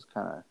 which is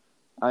kind of.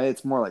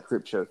 It's more like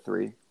Creepshow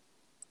 3.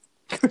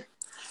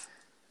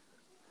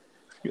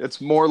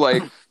 It's more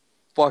like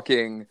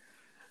fucking...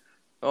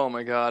 Oh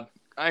my god.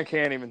 I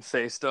can't even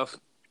say stuff.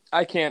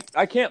 I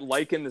can't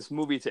liken this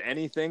movie to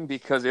anything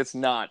because it's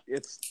not.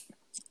 It's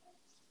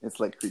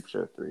like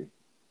Creepshow 3.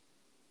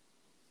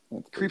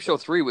 Creepshow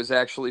 3 was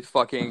actually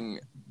fucking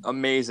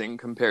amazing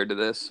compared to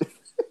this.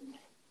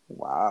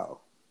 Wow.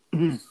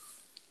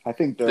 I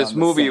think they're This on the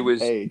movie same was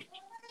page.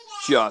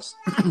 just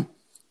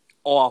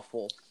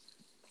awful.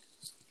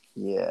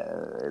 Yeah,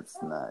 it's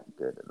not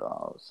good at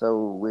all.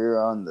 So we're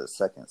on the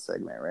second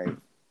segment, right?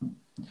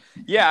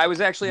 Yeah, I was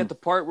actually at the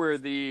part where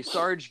the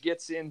Sarge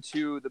gets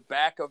into the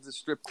back of the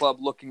strip club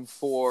looking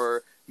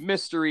for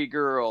Mystery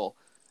Girl,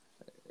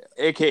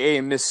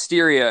 a.k.a.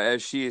 Mysteria,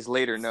 as she is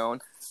later known.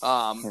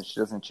 And she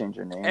doesn't change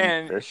her name.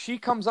 And she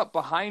comes up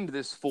behind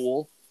this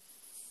fool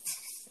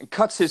and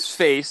cuts his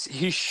face.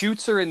 He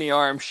shoots her in the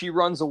arm. She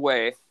runs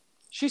away.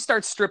 She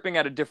starts stripping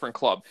at a different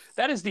club.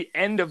 That is the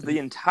end of the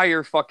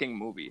entire fucking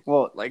movie.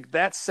 Well, like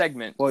that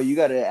segment. Well, you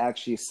got to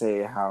actually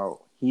say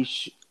how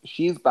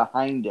she's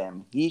behind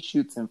him. He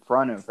shoots in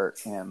front of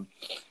him.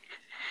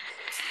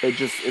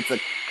 It's a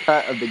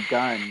cut of the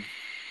gun,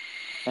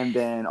 and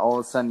then all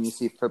of a sudden you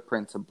see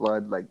footprints of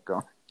blood like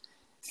going.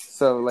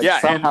 So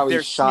like somehow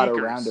he shot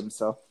sneakers. around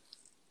himself.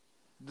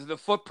 The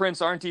footprints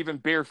aren't even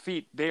bare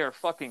feet; they are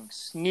fucking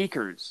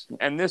sneakers.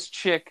 And this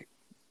chick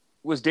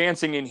was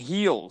dancing in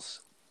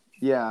heels.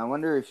 Yeah, I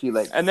wonder if you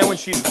like. And then when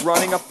she's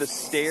running up the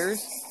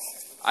stairs,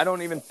 I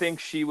don't even think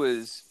she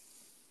was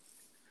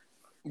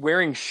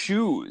wearing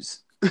shoes.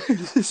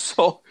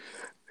 So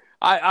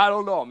I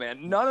don't know,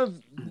 man. None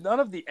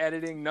of the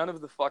editing, none of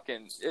the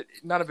fucking,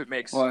 none of it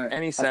makes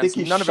any sense. I think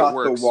he none shot of it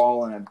works. the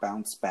wall and it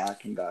bounced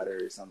back and got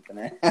her or something.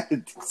 I had to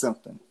do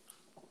something.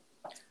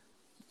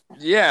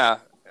 Yeah,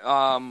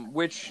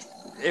 which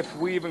if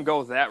we even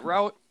go that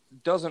route,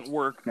 doesn't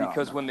work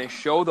because when they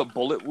show the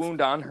bullet wound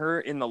on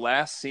her in the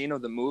last scene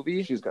of the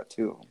movie, she's got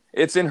two of them.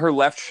 It's in her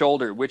left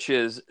shoulder, which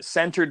is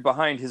centered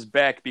behind his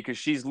back because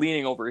she's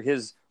leaning over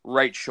his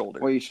right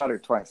shoulder. Well, you shot her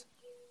twice.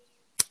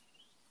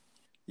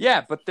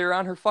 Yeah, but they're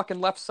on her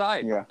fucking left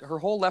side. Yeah. Her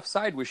whole left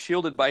side was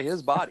shielded by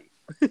his body.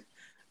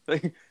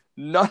 Like,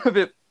 none of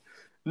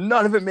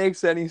it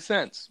makes any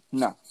sense.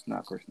 No,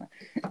 of course not.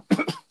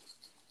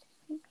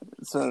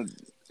 So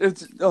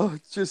it's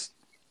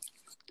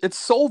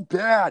so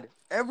bad.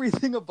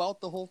 Everything about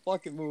the whole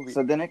fucking movie.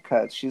 So then it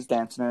cuts. She's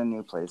dancing in a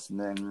new place, and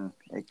then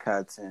it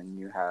cuts, and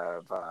you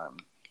have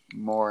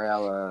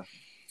Morella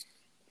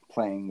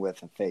playing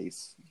with a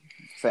face,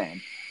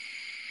 saying,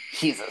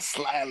 "She's a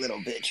sly little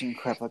bitch," and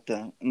crap like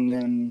that. And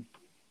then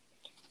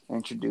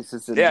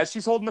introduces it. Yeah,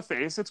 she's holding the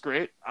face. It's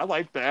great. I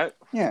like that.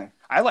 Yeah,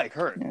 I like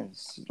her. Yeah,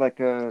 it's like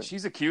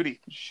she's a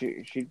cutie.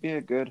 She'd be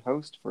a good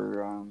host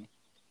for.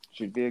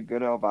 She'd be a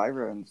good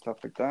Elvira and stuff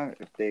like that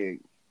if they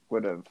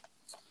would have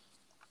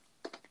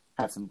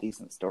had some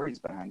decent stories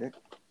behind it.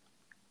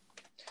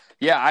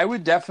 Yeah, I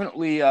would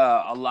definitely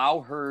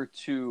allow her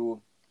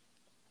to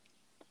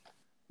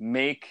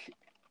make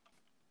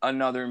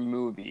another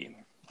movie.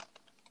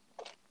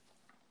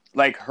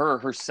 Like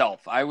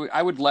herself. I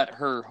would let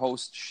her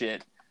host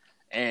shit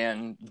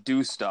and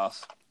do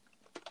stuff.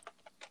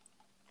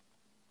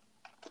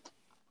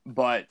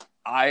 But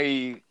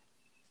I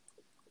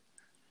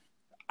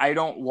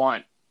don't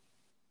want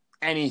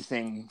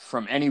anything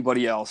from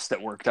anybody else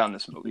that worked on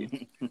this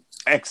movie.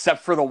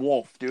 Except for the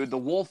wolf, dude. The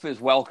wolf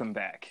is welcome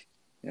back.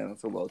 Yeah,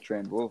 that's a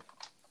well-trained wolf.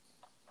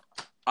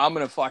 I'm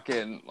going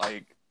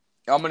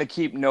to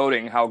keep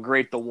noting how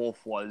great the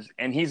wolf was.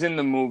 And he's in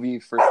the movie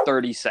for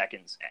 30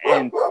 seconds.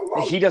 And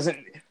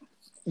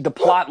the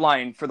plot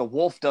line for the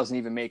wolf doesn't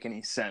even make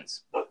any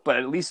sense. But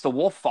at least the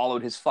wolf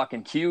followed his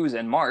fucking cues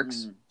and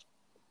marks.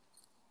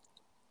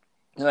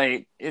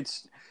 And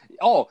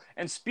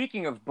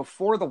speaking of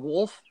before the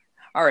wolf,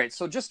 all right,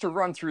 so just to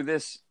run through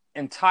this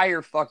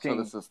entire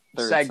fucking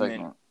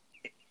segment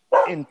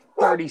in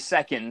 30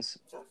 seconds,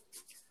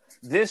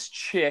 this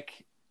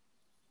chick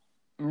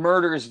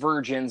murders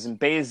virgins and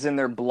bathes in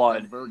their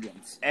blood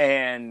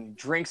and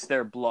drinks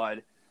their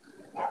blood.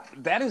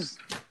 That is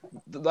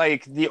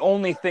like the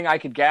only thing I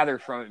could gather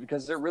from it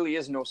because there really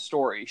is no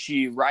story.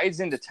 She rides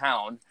into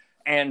town,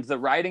 and the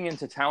riding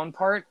into town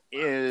part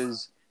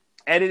is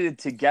edited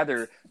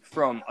together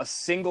from a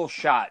single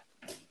shot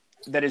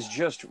that is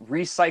just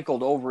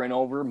recycled over and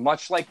over,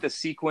 much like the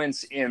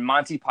sequence in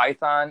Monty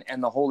Python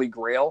and the Holy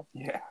Grail.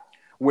 Yeah.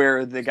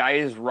 Where the guy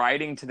is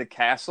riding to the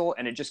castle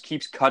and it just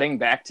keeps cutting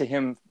back to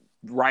him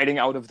riding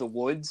out of the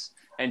woods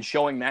and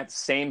showing that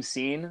same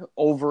scene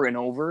over and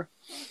over.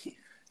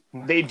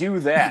 They do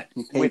that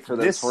with for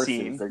this horses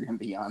scene. They're going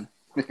to be on.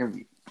 They're going to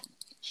be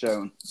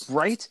shown.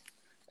 Right?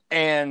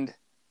 And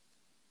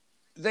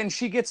then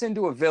she gets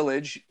into a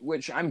village,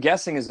 which I'm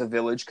guessing is a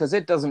village because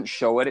it doesn't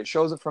show it. It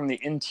shows it from the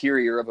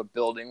interior of a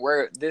building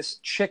where this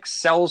chick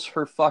sells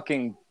her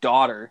fucking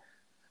daughter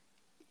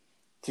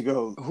to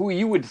go, who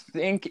you would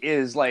think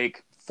is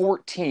like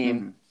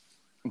 14,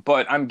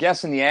 but I'm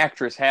guessing the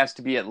actress has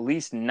to be at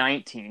least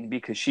 19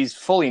 because she's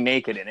fully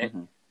naked in it.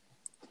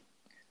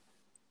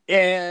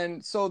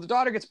 And so the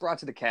daughter gets brought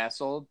to the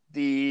castle.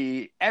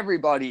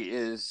 Everybody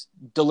is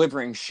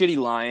delivering shitty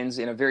lines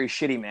in a very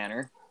shitty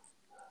manner.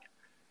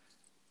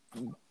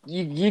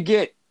 you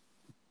get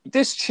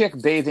this chick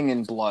bathing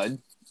in blood.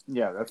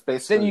 Yeah, that's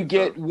basically. Then you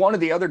get one of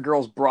the other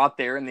girls brought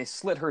there, and they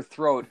slit her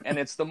throat, and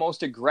it's the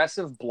most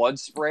aggressive blood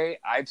spray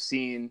I've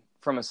seen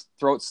from a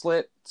throat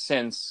slit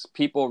since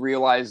people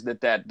realized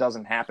that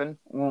doesn't happen.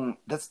 Well,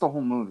 that's the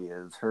whole movie,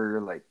 is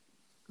her like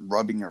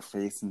rubbing her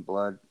face in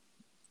blood,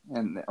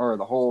 or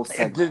the whole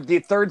segment. The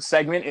third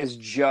segment is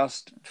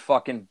just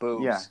fucking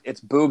boobs. Yeah.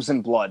 It's boobs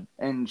and blood.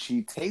 And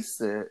she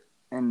tastes it,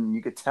 and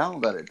you could tell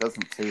that it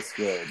doesn't taste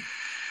good.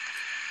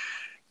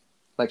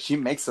 Like, she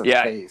makes a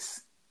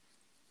face.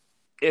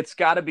 It's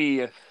got to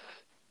be...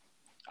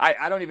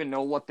 I don't even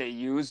know what they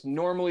use.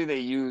 Normally they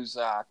use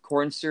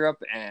corn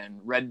syrup and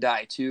red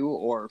dye too,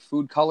 or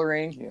food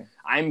coloring. Yeah.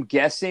 I'm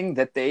guessing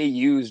that they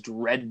used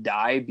red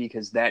dye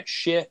because that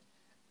shit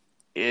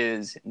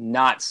is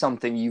not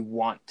something you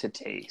want to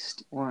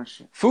taste.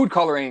 Food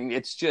coloring,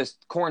 it's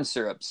just corn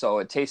syrup, so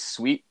it tastes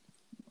sweet.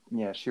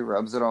 Yeah, she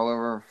rubs it all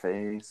over her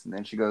face, and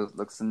then she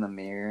looks in the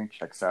mirror,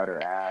 checks out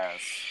her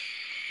ass,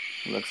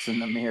 looks in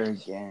the mirror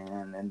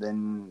again, and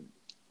then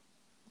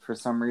for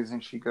some reason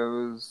she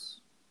goes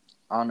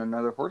on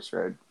another horse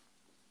ride.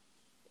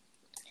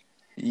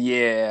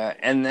 Yeah,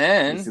 and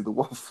then we see the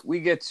wolf.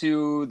 We get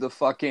to the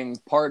fucking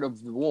part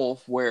of the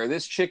wolf where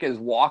this chick is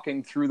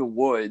walking through the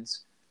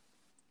woods,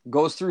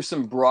 goes through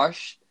some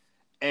brush,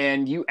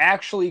 and you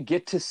actually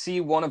get to see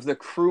one of the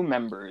crew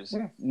members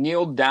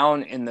kneel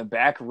down in the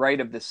back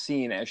right of the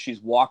scene as she's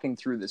walking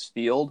through this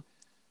field.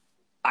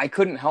 I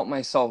couldn't help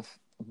myself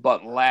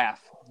but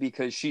laugh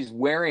because she's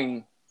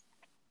wearing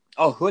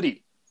a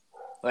hoodie.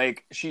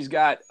 Like, she's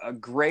got a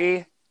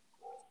gray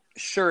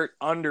shirt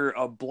under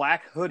a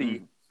black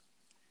hoodie,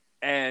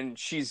 and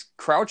she's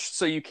crouched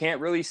so you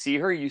can't really see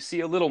her. You see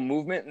a little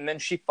movement, and then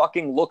she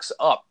fucking looks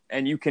up,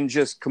 and you can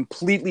just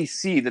completely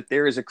see that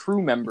there is a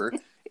crew member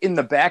in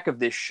the back of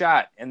this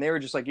shot, and they were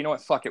just like, you know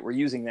what, fuck it, we're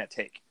using that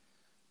take.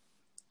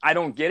 I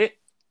don't get it.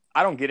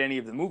 I don't get any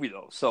of the movie,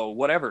 though, so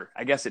whatever.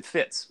 I guess it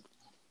fits.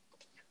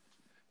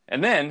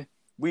 And then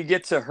we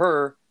get to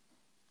her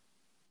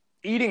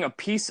eating a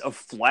piece of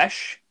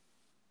flesh,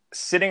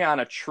 sitting on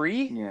a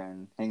tree. Yeah,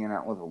 and hanging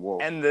out with a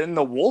wolf. And then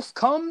the wolf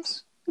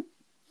comes.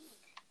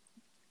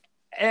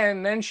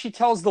 And then she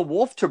tells the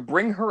wolf to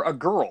bring her a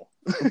girl.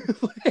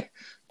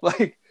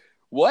 like,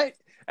 what?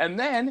 And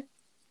then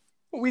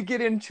we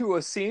get into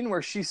a scene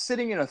where she's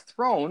sitting in a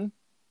throne.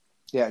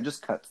 Yeah, it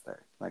just cuts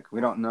there. Like, we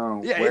don't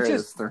know where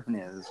this throne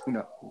is. You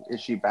know,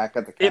 is she back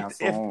at the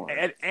castle? If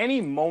at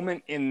any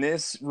moment in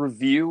this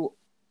review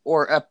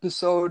or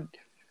episode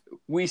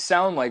we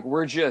sound like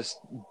we're just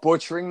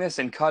butchering this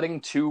and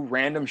cutting to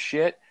random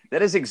shit,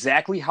 that is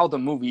exactly how the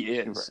movie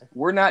is. Right.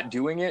 We're not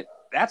doing it.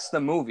 That's the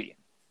movie.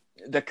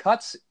 The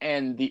cuts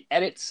and the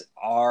edits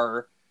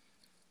are...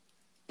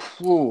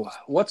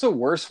 what's a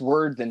worse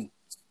word than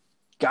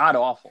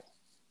god-awful?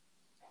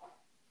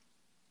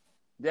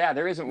 Yeah,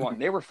 there isn't one.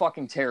 They were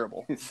fucking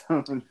terrible.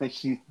 So, like,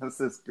 she has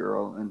this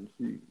girl,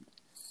 and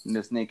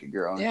this naked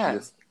girl, and she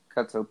just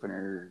cuts open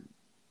her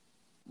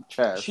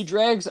chest. She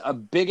drags a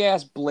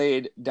big-ass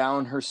blade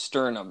down her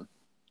sternum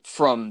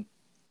from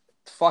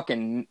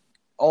fucking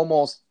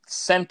almost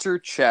center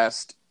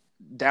chest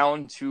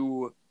down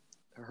to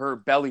her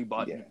belly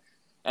button. Yeah.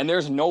 And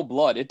there's no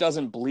blood. It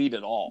doesn't bleed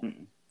at all,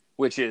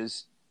 which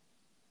is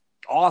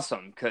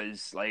awesome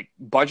because, like,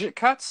 budget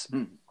cuts,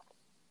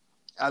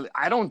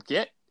 I don't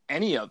get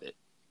any of it.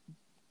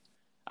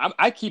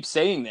 I keep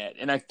saying that,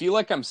 and I feel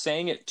like I'm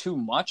saying it too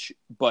much,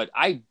 but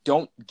I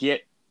don't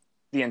get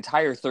the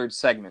entire third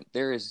segment.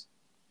 There's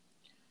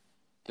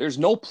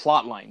no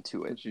plot line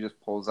to it. She just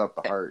pulls out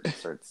the heart and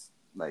starts,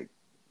 like,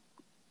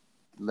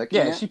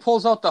 licking it. She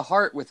pulls out the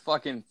heart with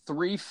fucking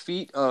 3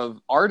 feet of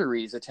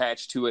arteries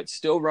attached to it,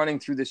 still running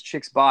through this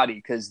chick's body,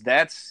 because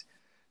that's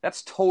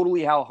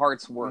totally how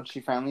hearts work. And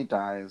she finally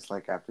dies,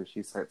 like, after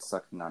she starts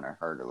sucking on her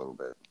heart a little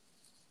bit.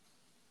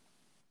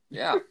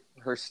 Yeah,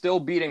 her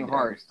still beating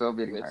heart. Still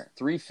beating with heart.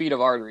 3 feet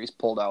of arteries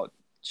pulled out.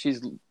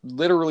 She's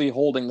literally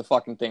holding the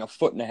fucking thing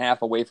 1.5 feet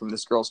away from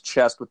this girl's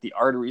chest with the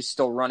arteries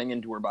still running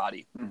into her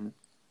body. Mm-hmm.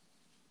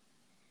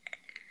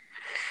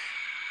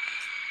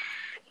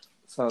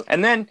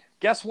 And then,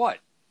 guess what?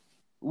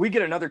 We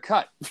get another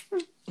cut.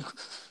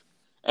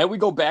 And we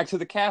go back to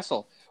the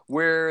castle,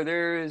 where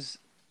there's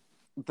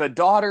the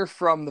daughter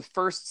from the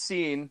first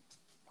scene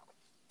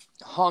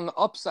hung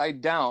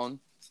upside down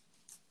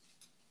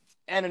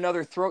and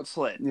another throat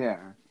slit. Yeah.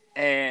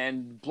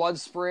 And blood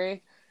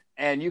spray.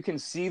 And you can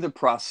see the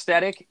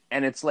prosthetic,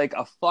 and it's like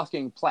a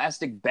fucking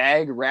plastic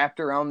bag wrapped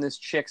around this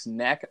chick's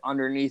neck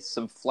underneath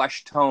some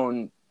flesh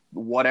tone,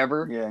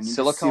 whatever, and you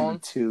silicone. See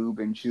the tube,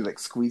 and she's like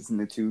squeezing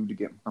the tube to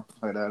get more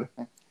blood out of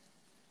it.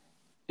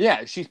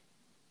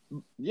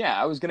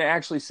 Yeah, I was going to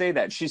actually say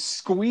that. She's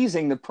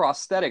squeezing the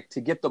prosthetic to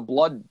get the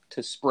blood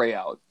to spray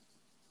out.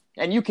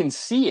 And you can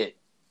see it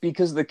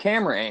because of the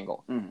camera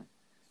angle. Mm.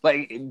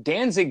 Like,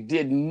 Danzig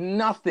did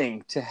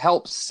nothing to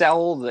help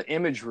sell the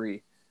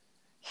imagery.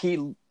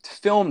 He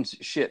filmed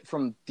shit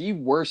from the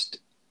worst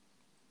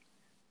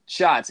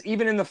shots.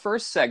 Even in the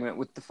first segment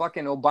with the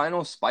fucking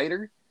albino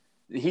spider,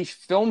 he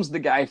films the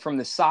guy from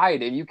the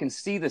side, and you can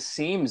see the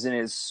seams in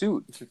his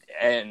suit,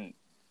 and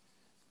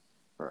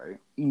Right.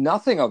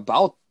 nothing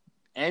about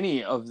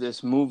any of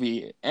this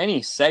movie,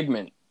 any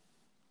segment,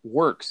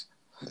 works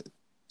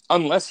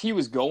unless he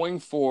was going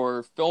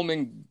for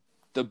filming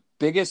the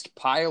biggest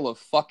pile of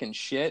fucking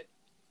shit.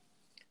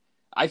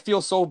 I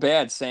feel so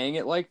bad saying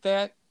it like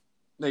that.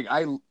 Like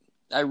I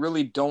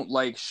really don't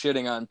like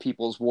shitting on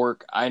people's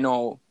work. I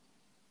know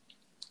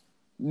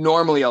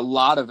normally a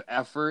lot of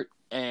effort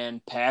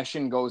and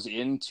passion goes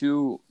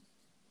into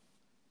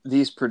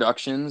these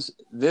productions.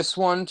 This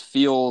one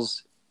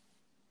feels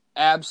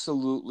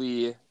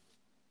absolutely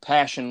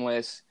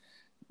passionless,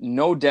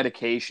 no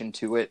dedication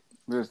to it.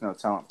 There's no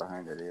talent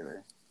behind it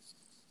either.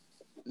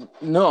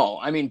 No,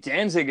 I mean,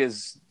 Danzig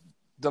is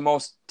the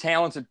most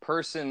talented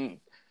person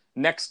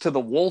next to the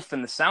Wolf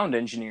and the sound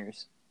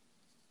engineers.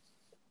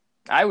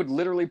 I would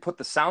literally put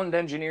the sound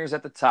engineers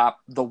at the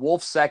top, the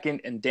Wolf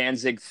second, and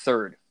Danzig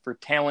third for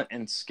talent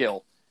and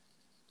skill.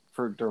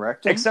 For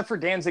directing? Except for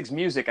Danzig's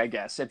music, I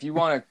guess. If you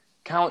want to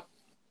count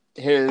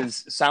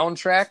his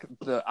soundtrack,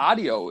 the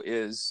audio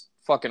is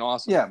fucking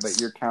awesome. Yeah, but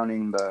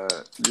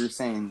you're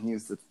saying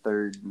he's the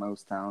third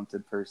most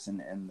talented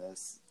person in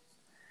this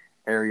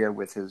area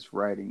with his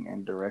writing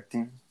and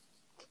directing?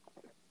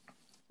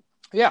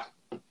 Yeah.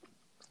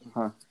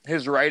 Huh.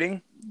 His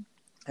writing,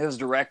 his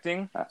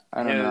directing,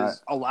 I don't know.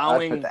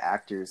 allowing... I put the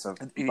actors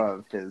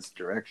above his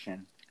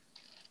direction.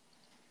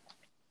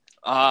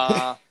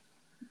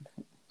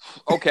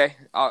 Okay,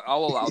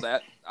 I'll allow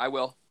that. I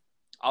will.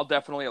 I'll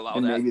definitely allow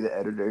and that. Maybe the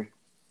editor.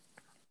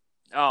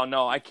 Oh,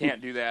 no, I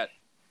can't do that.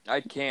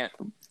 I can't.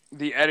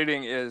 The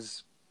editing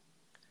is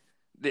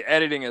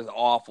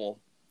awful.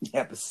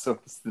 Yeah, but so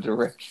is the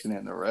direction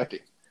and the writing.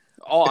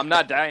 Oh, I'm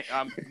not going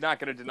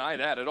to deny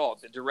that at all.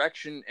 The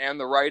direction and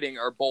the writing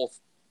are both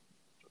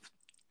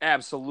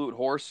absolute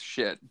horse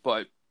shit,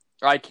 but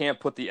I can't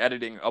put the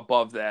editing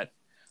above that.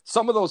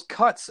 Some of those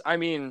cuts, I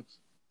mean,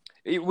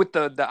 with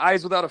the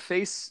eyes without a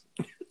face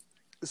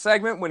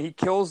segment, when he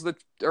kills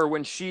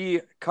when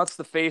she cuts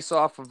the face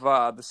off of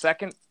the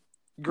second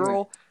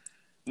girl,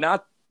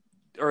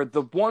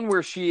 the one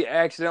where she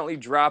accidentally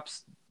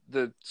drops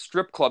the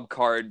strip club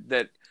card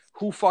that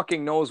who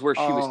fucking knows where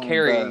she was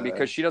carrying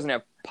because she doesn't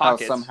have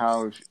pockets. How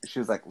somehow she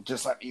was like,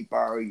 just let me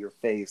borrow your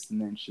face,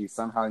 and then she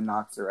somehow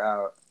knocks her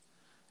out.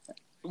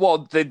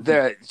 Well,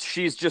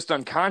 she's just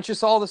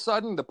unconscious all of a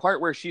sudden. The part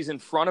where she's in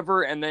front of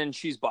her and then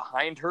she's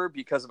behind her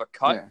because of a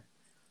cut. Yeah.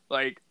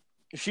 Like,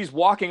 she's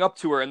walking up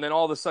to her and then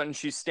all of a sudden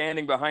she's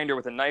standing behind her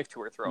with a knife to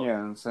her throat.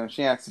 Yeah, so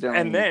she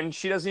accidentally... And then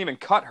she doesn't even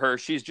cut her.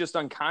 She's just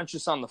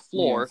unconscious on the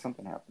floor. Yeah,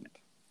 something happened.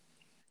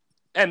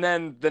 And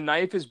then the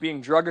knife is being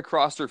drug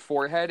across her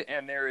forehead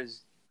and there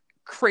is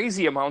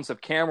crazy amounts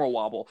of camera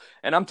wobble.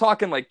 And I'm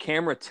talking like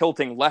camera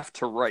tilting left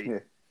to right. Yeah.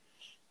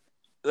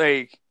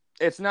 Like,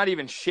 it's not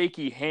even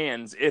shaky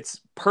hands.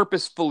 It's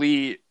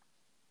purposefully...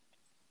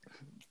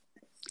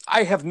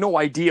 I have no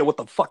idea what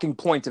the fucking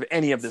point of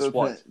any of this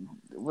was.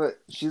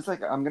 She's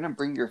like, I'm going to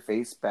bring your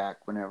face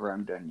back whenever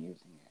I'm done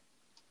using it.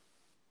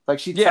 Like,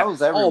 she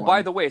tells everyone. Oh,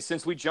 by the way,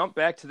 since we jump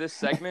back to this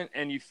segment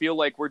and you feel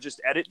like we're just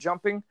edit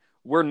jumping,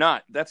 we're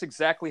not. That's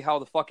exactly how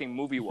the fucking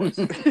movie was.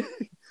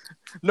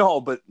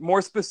 No, but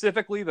more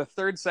specifically, the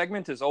third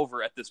segment is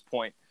over at this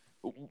point.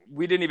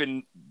 We didn't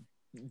even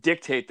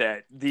dictate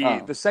that.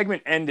 The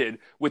segment ended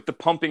with the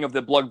pumping of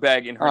the blood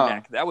bag in her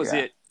neck. That was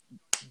it.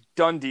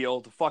 Done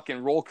deal. The fucking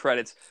roll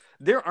credits.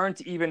 There aren't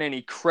even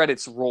any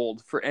credits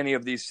rolled for any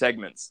of these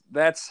segments.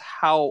 That's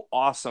how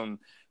awesome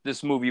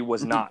this movie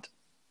was not.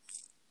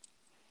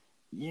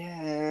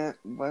 Yeah, it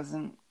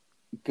wasn't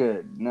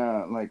good.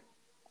 No, like,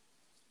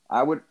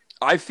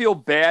 I feel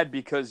bad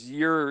because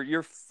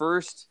your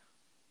first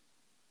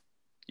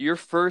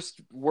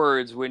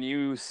words when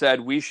you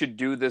said we should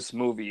do this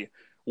movie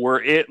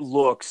were it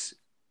looks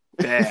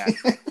bad.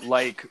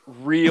 Like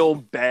real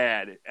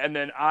bad. And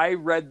then I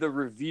read the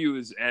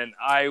reviews and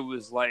I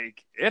was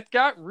like, it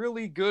got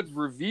really good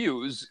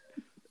reviews.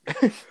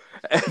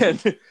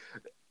 and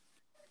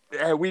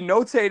we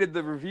notated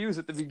the reviews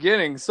at the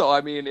beginning, so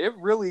I mean it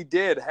really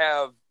did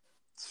have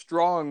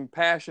strong,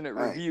 passionate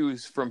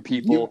reviews from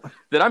people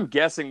that I'm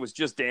guessing was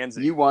just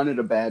Danzig. You wanted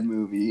a bad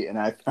movie, and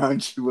I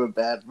found you a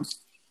bad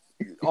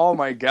movie. Oh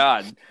my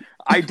god,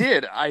 I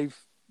did. I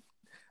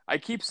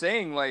keep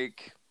saying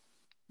like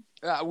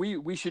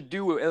we should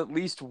do at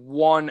least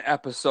one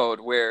episode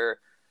where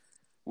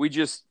we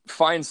just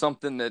find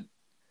something that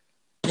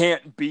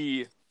can't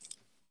be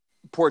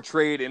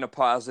portrayed in a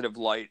positive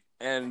light,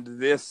 and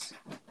this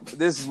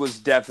was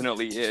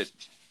definitely it.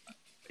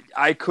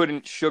 I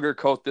couldn't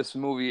sugarcoat this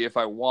movie if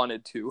I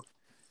wanted to.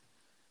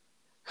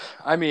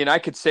 I mean, I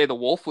could say The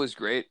Wolf was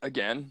great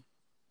again.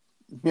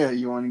 Yeah,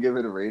 you want to give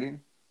it a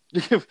rating?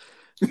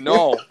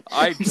 No,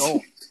 I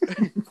don't.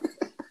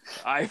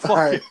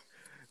 Right.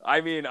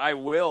 I mean, I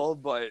will,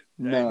 but...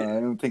 No, I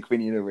don't think we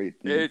need a rating.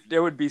 It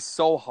would be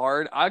so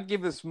hard. I'll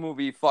give this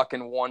movie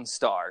fucking 1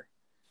 star.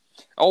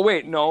 Oh,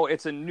 wait, no,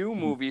 it's a new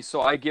movie, so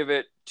I give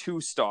it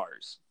 2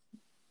 stars.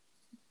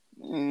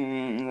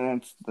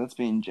 That's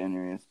being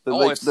generous. But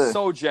Oh, it's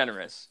so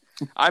generous.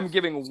 I'm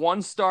giving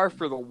 1 star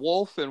for the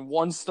wolf and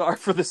 1 star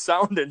for the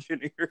sound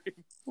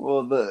engineering.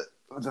 well, the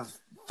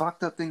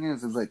fucked up thing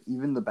is like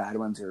even the bad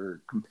ones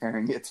are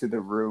comparing it to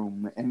The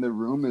Room, and The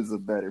Room is a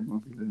better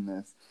movie than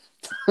this.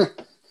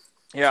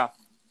 Yeah.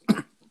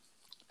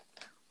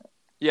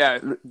 Yeah.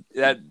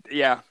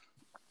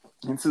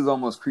 This is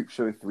almost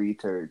Creepshow 3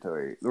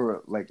 territory.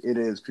 Or, like, it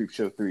is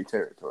Creepshow 3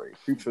 territory.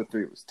 Creepshow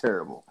 3 was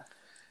terrible.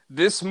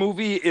 This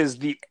movie is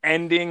the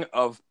ending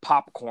of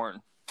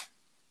popcorn.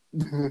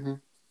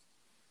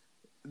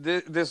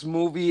 This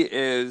movie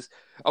is...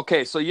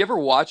 Okay, so you ever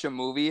watch a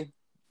movie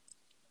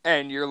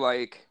and you're,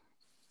 like,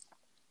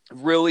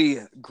 really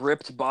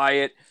gripped by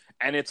it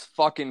and it's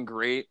fucking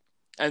great,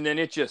 and then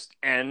it just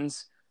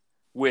ends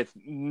with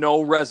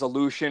no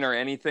resolution or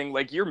anything?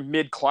 Like, you're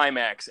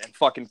mid-climax and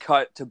fucking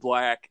cut to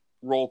black,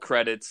 roll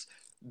credits.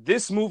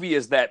 This movie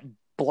is that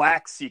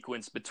black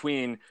sequence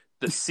between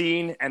the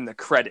scene and the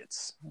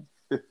credits.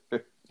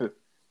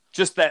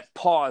 Just that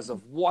pause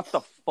of what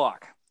the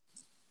fuck.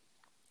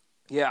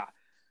 Yeah.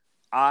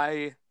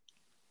 So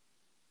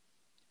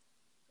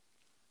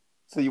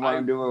you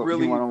want to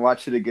really... you want to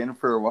watch it again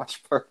for a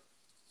watch party?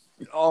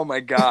 Oh my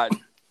God.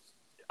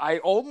 I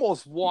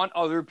almost want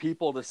other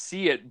people to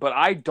see it, but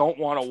I don't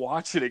want to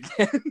watch it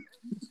again.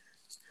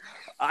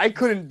 I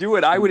couldn't do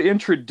it. I would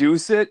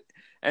introduce it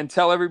and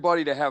tell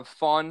everybody to have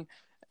fun,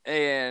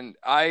 and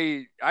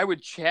I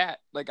would chat.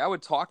 Like, I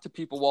would talk to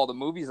people while the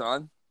movie's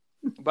on,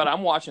 but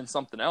I'm watching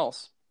something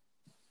else.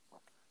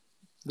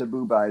 The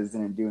boob eyes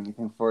didn't do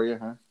anything for you,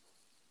 huh?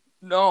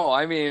 No,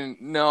 I mean,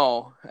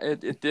 no,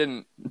 it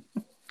didn't.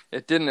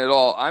 It didn't at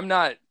all. I'm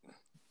not.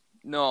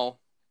 No,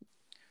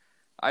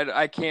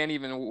 I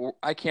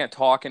can't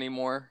talk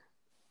anymore.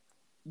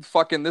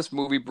 Fucking this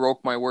movie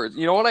broke my words.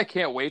 You know what I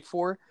can't wait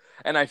for?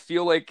 And I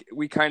feel like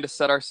we kind of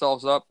set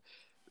ourselves up.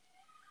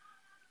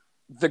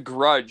 The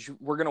Grudge.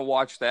 We're going to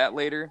watch that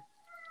later.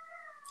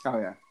 Oh,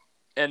 yeah.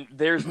 And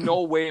there's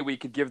no way we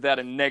could give that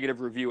a negative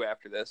review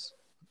after this.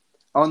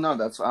 Oh, no,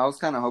 I was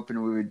kind of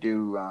hoping we would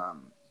do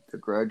The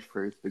Grudge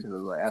first, because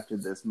like, after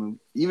this movie,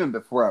 even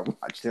before I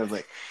watched it, I was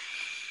like,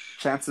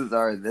 chances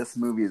are this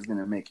movie is going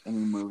to make any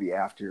movie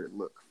after it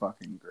look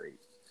fucking great.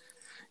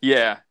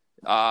 Yeah,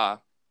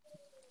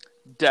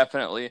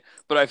 definitely.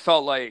 But I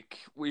felt like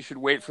we should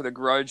wait for The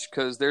Grudge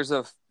because there's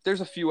a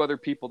few other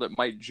people that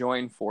might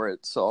join for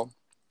it. So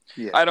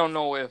yeah. I don't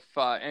know if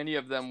any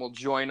of them will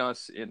join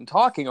us in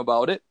talking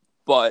about it,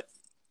 but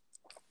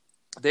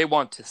they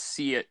want to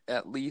see it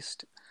at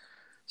least.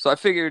 So I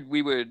figured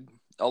we would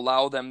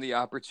allow them the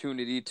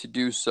opportunity to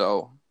do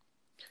so.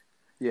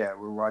 Yeah,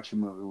 we're watching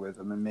a movie with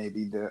them, and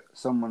maybe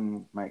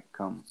someone might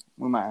come.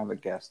 We might have a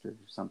guest or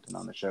something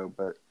on the show,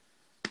 but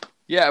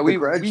yeah, The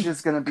Grudge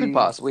is going to be... could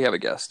possibly have a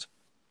guest.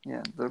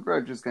 Yeah, The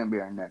Grudge is going to be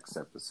our next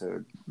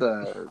episode,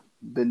 the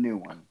new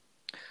one.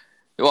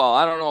 Well,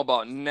 I don't know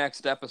about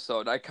next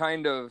episode. I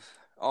kind of...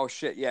 Oh,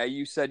 shit, yeah,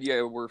 you said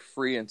we're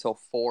free until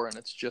 4, and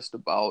it's just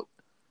about...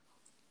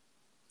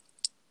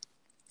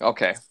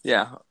 Okay,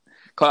 yeah.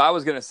 I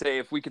was going to say,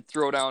 if we could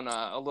throw down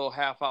a little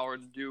half hour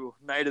to do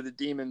Night of the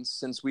Demons,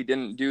 since we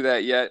didn't do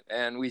that yet,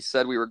 and we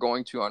said we were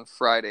going to on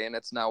Friday, and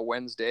it's now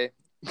Wednesday.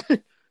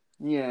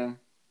 Yeah.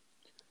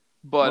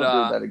 But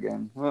we'll do that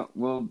again.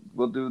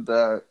 We'll do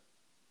that.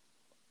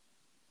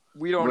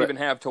 We don't even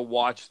have to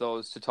watch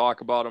those to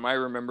talk about them. I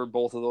remember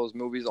both of those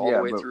movies all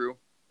the way through.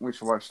 We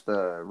should watch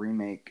the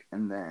remake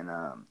and then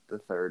the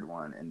third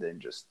one, and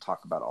then just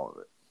talk about all of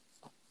it.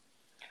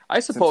 I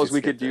suppose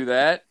we could do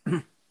that.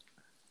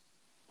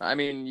 I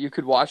mean, you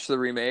could watch the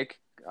remake.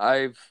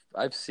 I've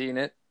seen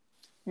it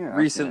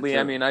recently.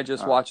 I mean, I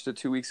just watched it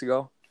 2 weeks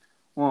ago.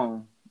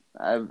 Well,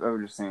 I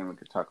was just saying we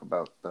could talk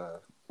about the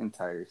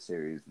entire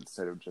series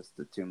instead of just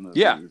the 2 movies.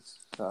 Yeah,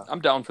 so.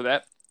 I'm down for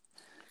that.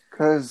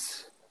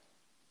 Because,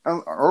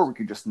 or we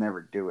could just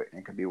never do it, and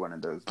it could be one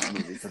of those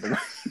movies.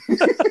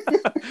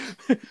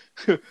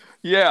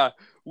 Yeah,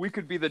 we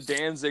could be the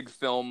Danzig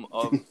film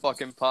of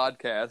fucking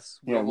podcasts.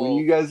 Yeah, when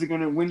you guys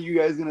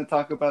gonna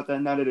talk about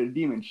that Night of the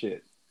Demon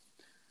shit?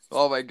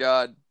 Oh my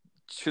God.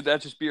 Should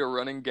that just be a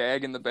running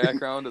gag in the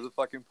background of the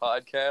fucking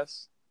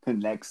podcast?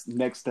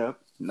 Next up,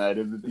 Night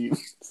of the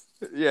Demons.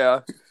 Yeah.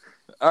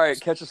 All right,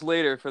 catch us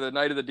later for the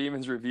Night of the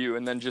Demons review,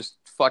 and then just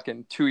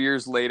fucking 2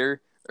 years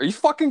later. Are you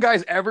fucking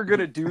guys ever going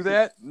to do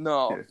that?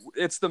 No.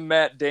 It's the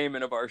Matt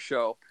Damon of our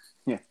show.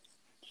 Yeah.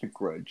 The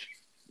Grudge.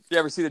 You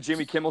ever see the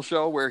Jimmy Kimmel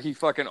show where he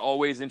fucking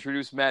always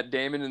introduced Matt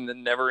Damon and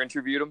then never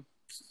interviewed him?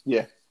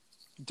 Yeah.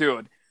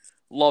 Dude,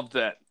 loved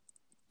that.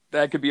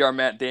 That could be our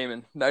Matt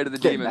Damon, Night of the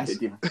Demons. Night of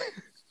Demons.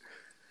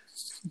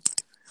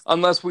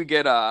 Unless we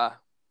get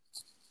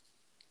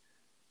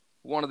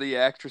one of the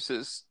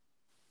actresses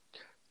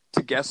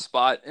to guest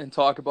spot and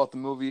talk about the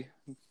movie,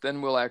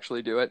 then we'll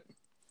actually do it.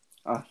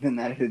 The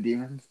Night of the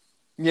Demons?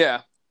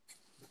 Yeah.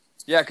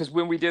 Yeah, because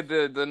when we did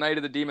the Night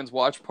of the Demons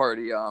watch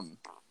party, I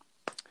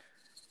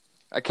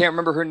can't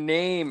remember her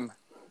name.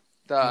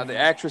 The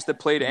actress that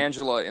played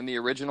Angela in the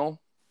original.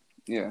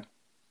 Yeah.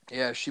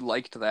 Yeah, she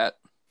liked that.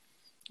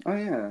 Oh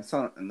yeah,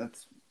 so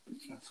that's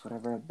That's what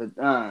I've read.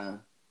 But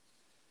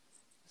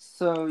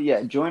so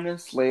yeah, join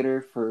us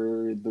later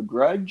for The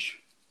Grudge.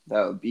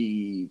 That would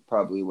be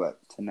probably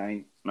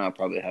tonight. And I'll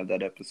probably have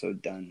that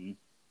episode done.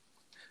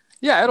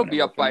 Yeah, it'll be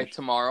Whenever up by finished.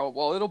 tomorrow.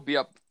 Well, it'll be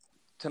up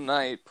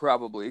tonight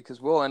probably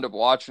because we'll end up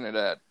watching it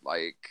at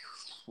like,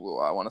 well,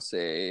 I want to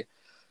say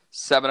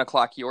 7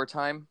 o'clock your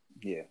time.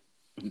 Yeah.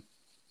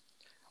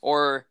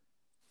 Or,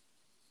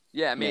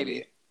 yeah,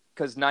 maybe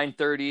because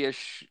 9:30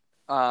 ish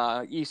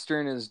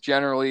Eastern is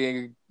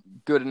generally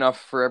good enough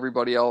for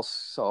everybody else.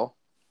 So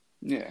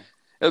yeah,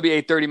 it'll be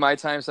 8:30 my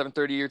time,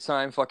 7:30 your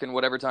time, fucking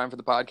whatever time for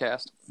the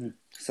podcast.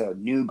 So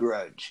new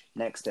Grudge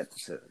next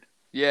episode.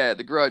 Yeah,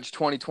 The Grudge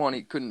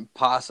 2020 couldn't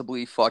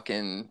possibly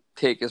fucking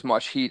take as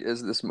much heat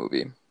as this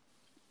movie.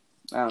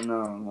 I don't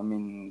know. I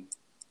mean,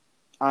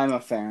 I'm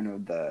a fan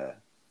of the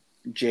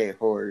J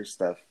horror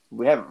stuff.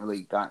 We haven't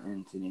really gotten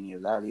into any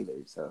of that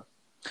either. So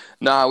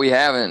Nah, we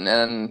haven't,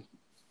 and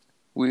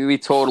we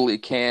totally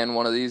can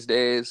one of these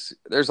days.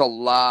 There's a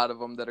lot of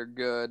them that are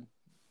good.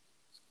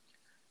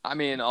 I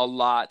mean, a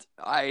lot.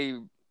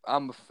 I'm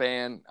a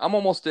fan. I'm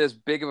almost as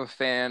big of a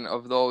fan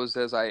of those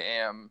as I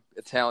am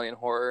Italian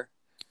horror.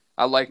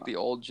 I like the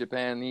old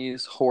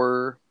Japanese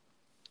horror.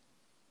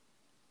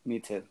 me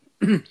too.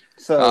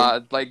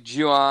 So Like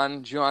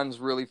Ju-on. Juon's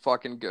really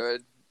fucking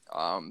good.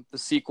 The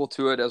sequel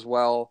to it as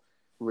well.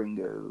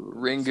 Ringu,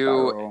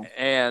 Ringu,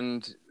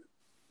 and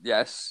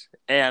yes,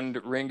 and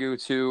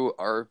Ringu 2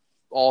 are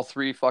all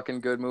three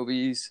fucking good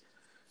movies.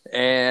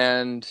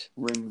 And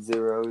Ring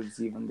Zero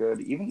is even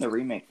good. Even the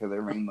remake for the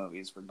Ring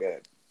movies were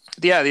good.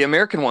 yeah, the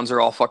American ones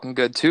are all fucking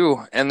good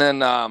too. And then,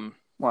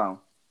 Wow.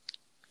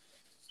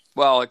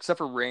 well, except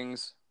for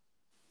Rings.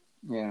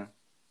 Yeah.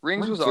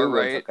 Rings was 2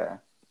 alright. okay.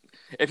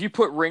 If you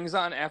put Rings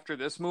on after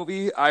this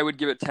movie, I would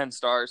give it 10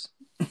 stars.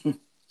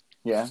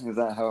 Yeah, is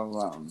that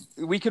how?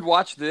 We could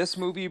watch this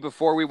movie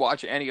before we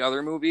watch any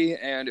other movie,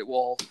 and it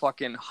will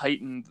fucking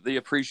heighten the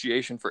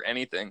appreciation for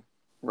anything.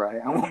 Right,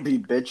 I won't be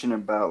bitching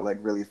about like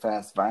really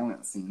fast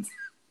violent scenes.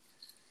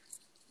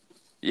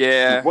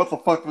 Yeah. Like, what the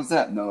fuck was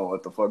that? No,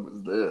 what the fuck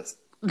was this?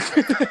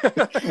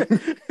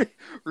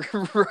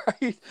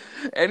 Right.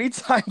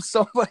 Anytime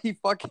somebody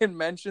fucking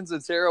mentions a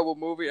terrible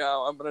movie,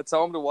 I'm gonna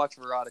tell them to watch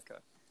Verotika.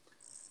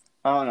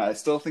 I don't know. I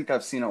still think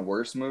I've seen a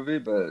worse movie,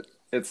 but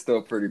it's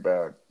still pretty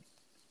bad.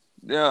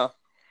 Yeah.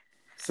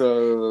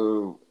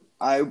 So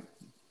I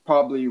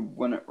probably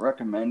wouldn't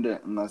recommend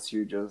it unless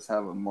you just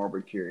have a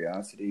morbid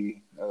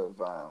curiosity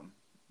of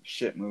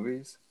shit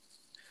movies.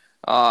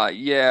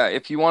 Yeah,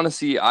 if you want to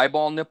see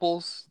eyeball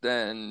nipples,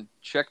 then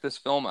check this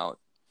film out.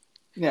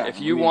 Yeah.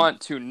 If you want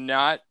to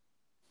not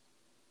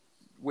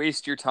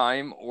waste your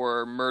time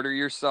or murder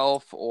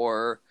yourself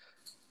or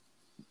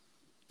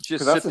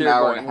just sit there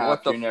going,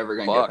 what the you're never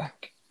gonna fuck? get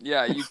back.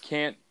 Yeah, you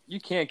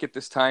can't get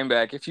this time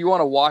back. If you want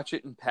to watch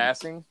it in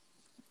passing,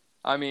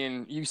 I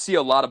mean, you see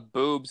a lot of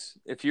boobs.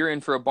 If you're in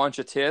for a bunch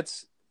of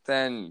tits,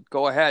 then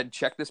go ahead,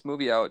 check this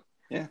movie out.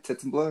 Yeah,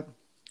 tits and blood.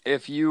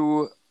 If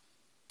you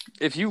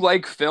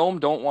like film,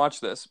 don't watch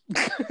this.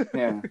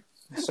 Yeah.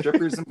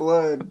 Strippers and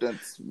blood,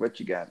 that's what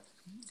you got.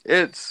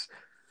 It's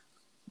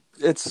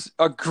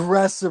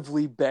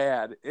aggressively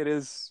bad. It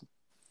is.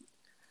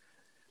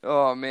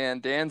 Oh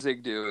man,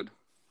 Danzig, dude.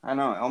 I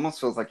know, it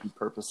almost feels like he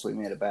purposely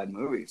made a bad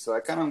movie. So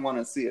I kind of want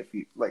to see if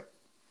he, like,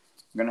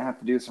 I'm going to have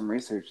to do some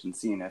research and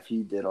seeing if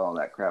he did all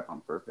that crap on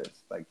purpose,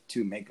 like,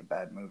 to make a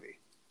bad movie.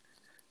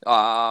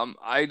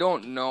 I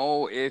don't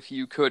know if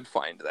you could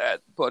find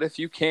that, but if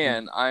you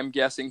can, I'm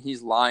guessing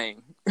he's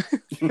lying.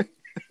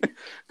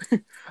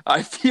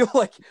 I feel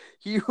like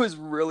he was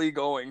really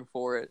going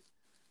for it.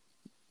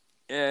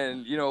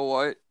 And you know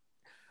what?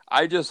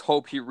 I just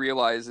hope he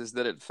realizes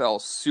that it fell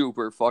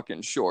super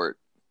fucking short.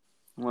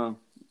 Well,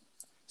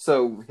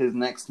 so his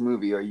next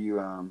movie, are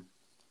you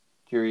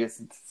curious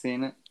into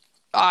seeing it?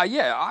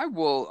 Yeah, I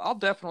will. I'll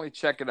definitely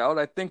check it out.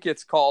 I think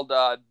it's called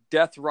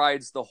Death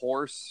Rides the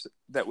Horse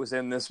that was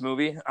in this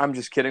movie. I'm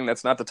just kidding.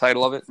 That's not the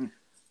title of it.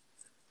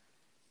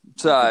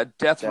 It's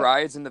Death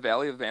Rides in the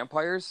Valley of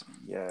Vampires.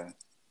 Yeah.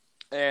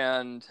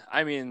 And,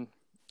 I mean,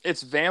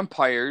 it's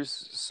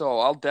vampires, so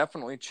I'll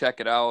definitely check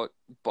it out.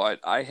 But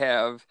I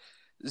have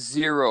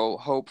zero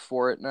hope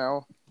for it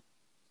now.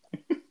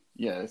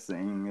 Yeah,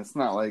 same. It's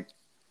not like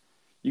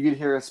you could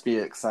hear us be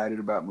excited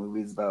about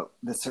movies about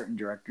the certain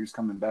directors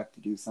coming back to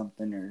do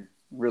something, or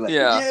we're like,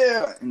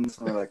 yeah, and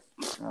so we're like,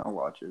 I'll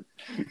watch it.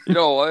 You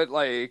know what?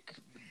 Like,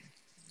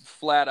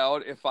 flat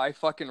out, if I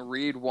fucking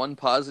read one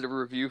positive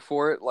review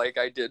for it, like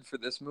I did for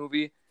this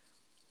movie,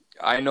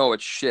 I know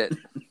it's shit.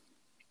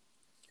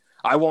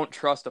 I won't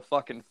trust a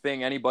fucking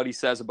thing anybody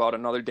says about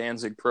another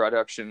Danzig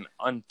production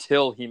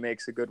until he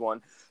makes a good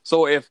one.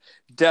 So if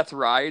Death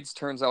Rides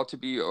turns out to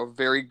be a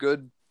very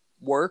good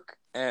work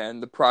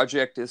and the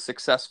project is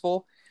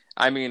successful,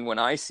 I mean, when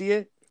I see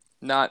it,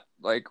 not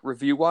like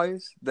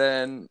review-wise,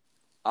 then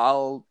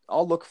I'll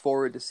look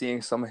forward to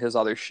seeing some of his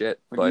other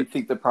shit. But do you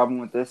think the problem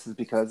with this is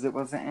because it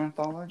was an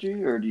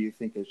anthology, or do you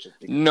think it's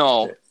just because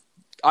no?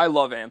 I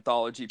love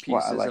anthology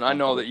pieces, I like and I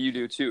know that you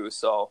do too.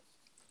 So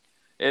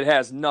It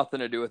has nothing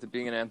to do with it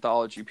being an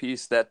anthology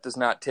piece. That does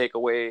not take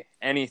away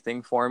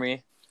anything for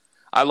me.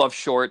 I love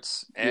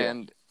shorts,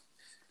 and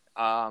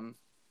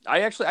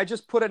I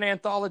just put an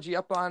anthology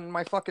up on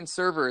my fucking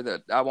server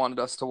that I wanted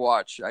us to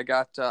watch. I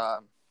got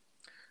the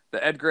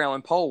Edgar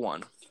Allan Poe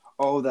one.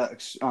 Oh, that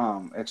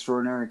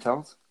Extraordinary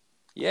Tales?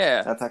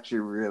 Yeah. That's actually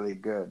really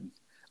good.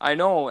 I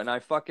know, and I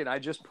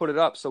just put it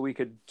up so we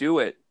could do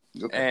it.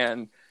 Okay.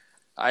 And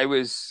I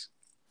was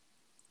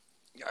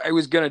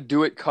gonna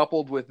do it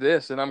coupled with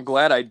this, and I'm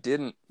glad I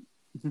didn't.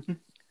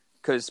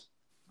 Because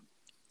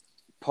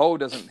Poe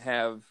doesn't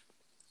have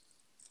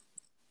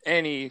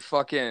any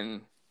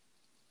fucking...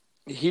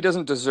 He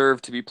doesn't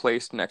deserve to be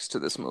placed next to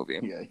this movie.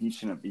 Yeah, he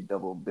shouldn't be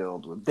double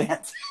billed with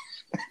dancing.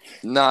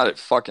 Not at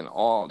fucking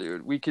all,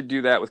 dude. We could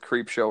do that with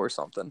Creepshow or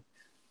something.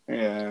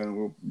 Yeah,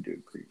 we'll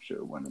do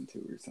Creepshow 1 and 2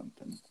 or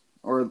something.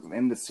 Or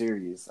in the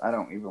series. I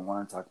don't even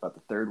want to talk about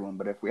the third one,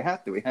 but if we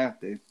have to, we have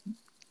to.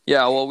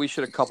 Yeah, well, we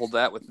should have coupled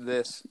that with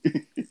this.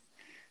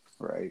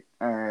 Right.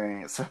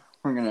 Alright, so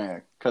we're going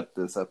to cut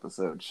this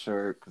episode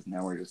short, because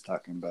now we're just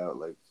talking about,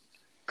 like...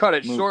 Cut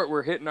it short.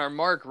 We're hitting our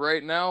mark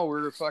right now.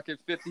 We're fucking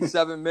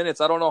 57 minutes.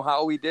 I don't know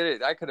how we did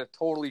it. I could have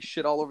totally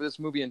shit all over this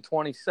movie in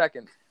 20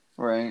 seconds.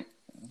 Right.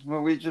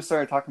 Well, we just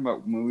started talking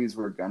about movies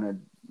we're going to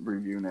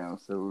review now,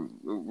 so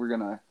we're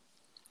going to...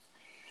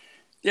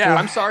 Yeah,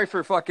 I'm sorry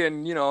for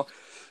fucking,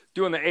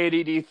 doing the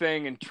ADD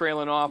thing and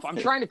trailing off. I'm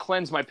trying to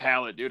cleanse my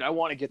palate, dude. I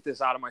want to get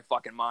this out of my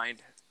fucking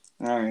mind.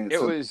 All right.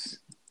 It was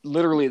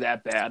literally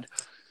that bad.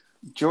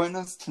 Join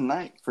us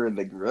tonight for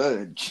The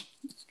Grudge.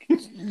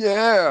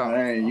 Yeah. All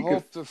right, you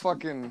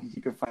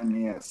can find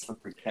me at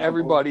Slippery Cannibal.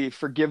 Everybody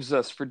forgives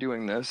us for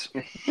doing this.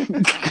 You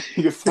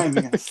can find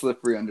me at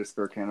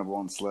Slippery_Cannibal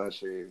on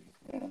Slasher.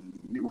 And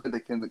where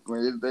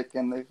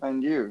can they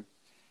find you?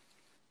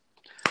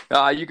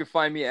 You can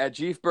find me at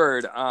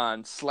Jeefbird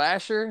on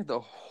Slasher, the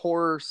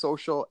horror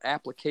social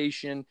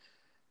application.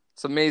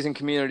 It's an amazing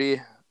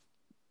community.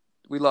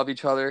 We love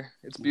each other.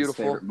 It's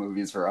beautiful. Favorite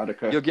movies,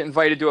 Verotika. You'll get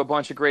invited to a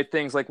bunch of great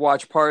things like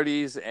watch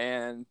parties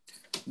and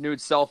nude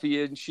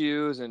selfie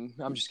issues. And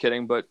I'm just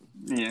kidding, but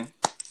yeah,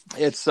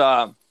 it's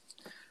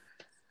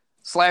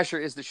Slasher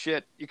is the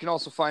shit. You can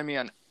also find me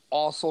on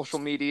all social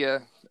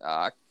media: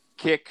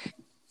 Kick,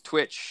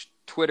 Twitch,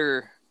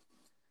 Twitter,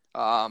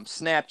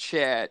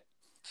 Snapchat,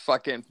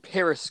 fucking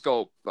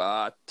Periscope,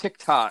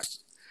 TikTok,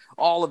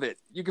 all of it.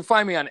 You can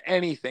find me on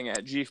anything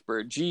at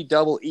Jeefbird,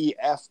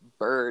 GEEF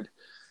Bird.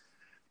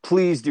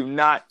 Please do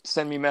not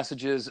send me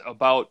messages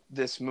about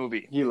this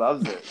movie. He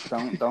loves it.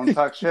 Don't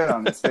talk shit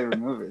on his favorite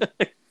movie.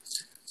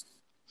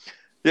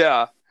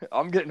 Yeah,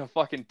 I'm getting a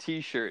fucking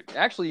t-shirt.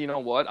 Actually, you know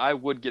what? I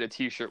would get a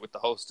t-shirt with the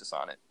hostess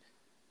on it.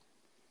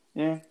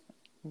 Yeah.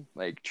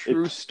 Like,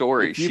 true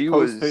story. If you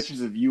post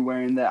pictures of you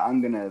wearing that,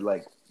 I'm going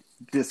to,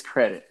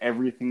 discredit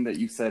everything that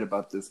you said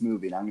about this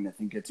movie, and I'm going to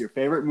think it's your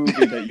favorite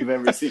movie that you've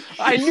ever seen.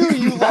 I knew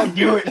you loved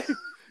it.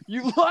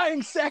 You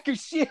lying sack of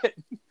shit.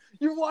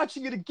 You're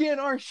watching it again,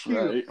 aren't you?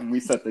 Right, and we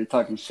sat there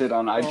talking shit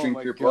on I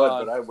Drink Your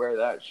Blood, but I wear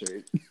that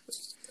shirt.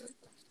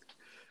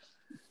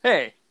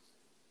 Hey.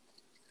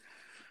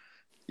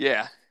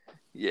 Yeah.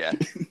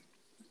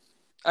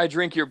 I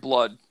Drink Your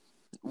Blood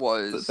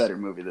was... It's a better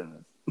movie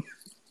than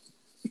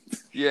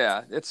this.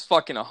 Yeah, it's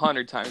fucking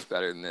 100 times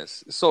better than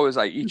this. So is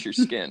I Eat Your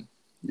Skin.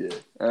 Yeah.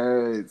 All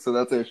right, so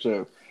that's our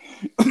show.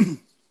 All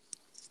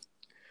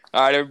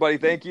right, everybody,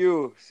 thank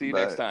you. See you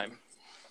Bye. next time.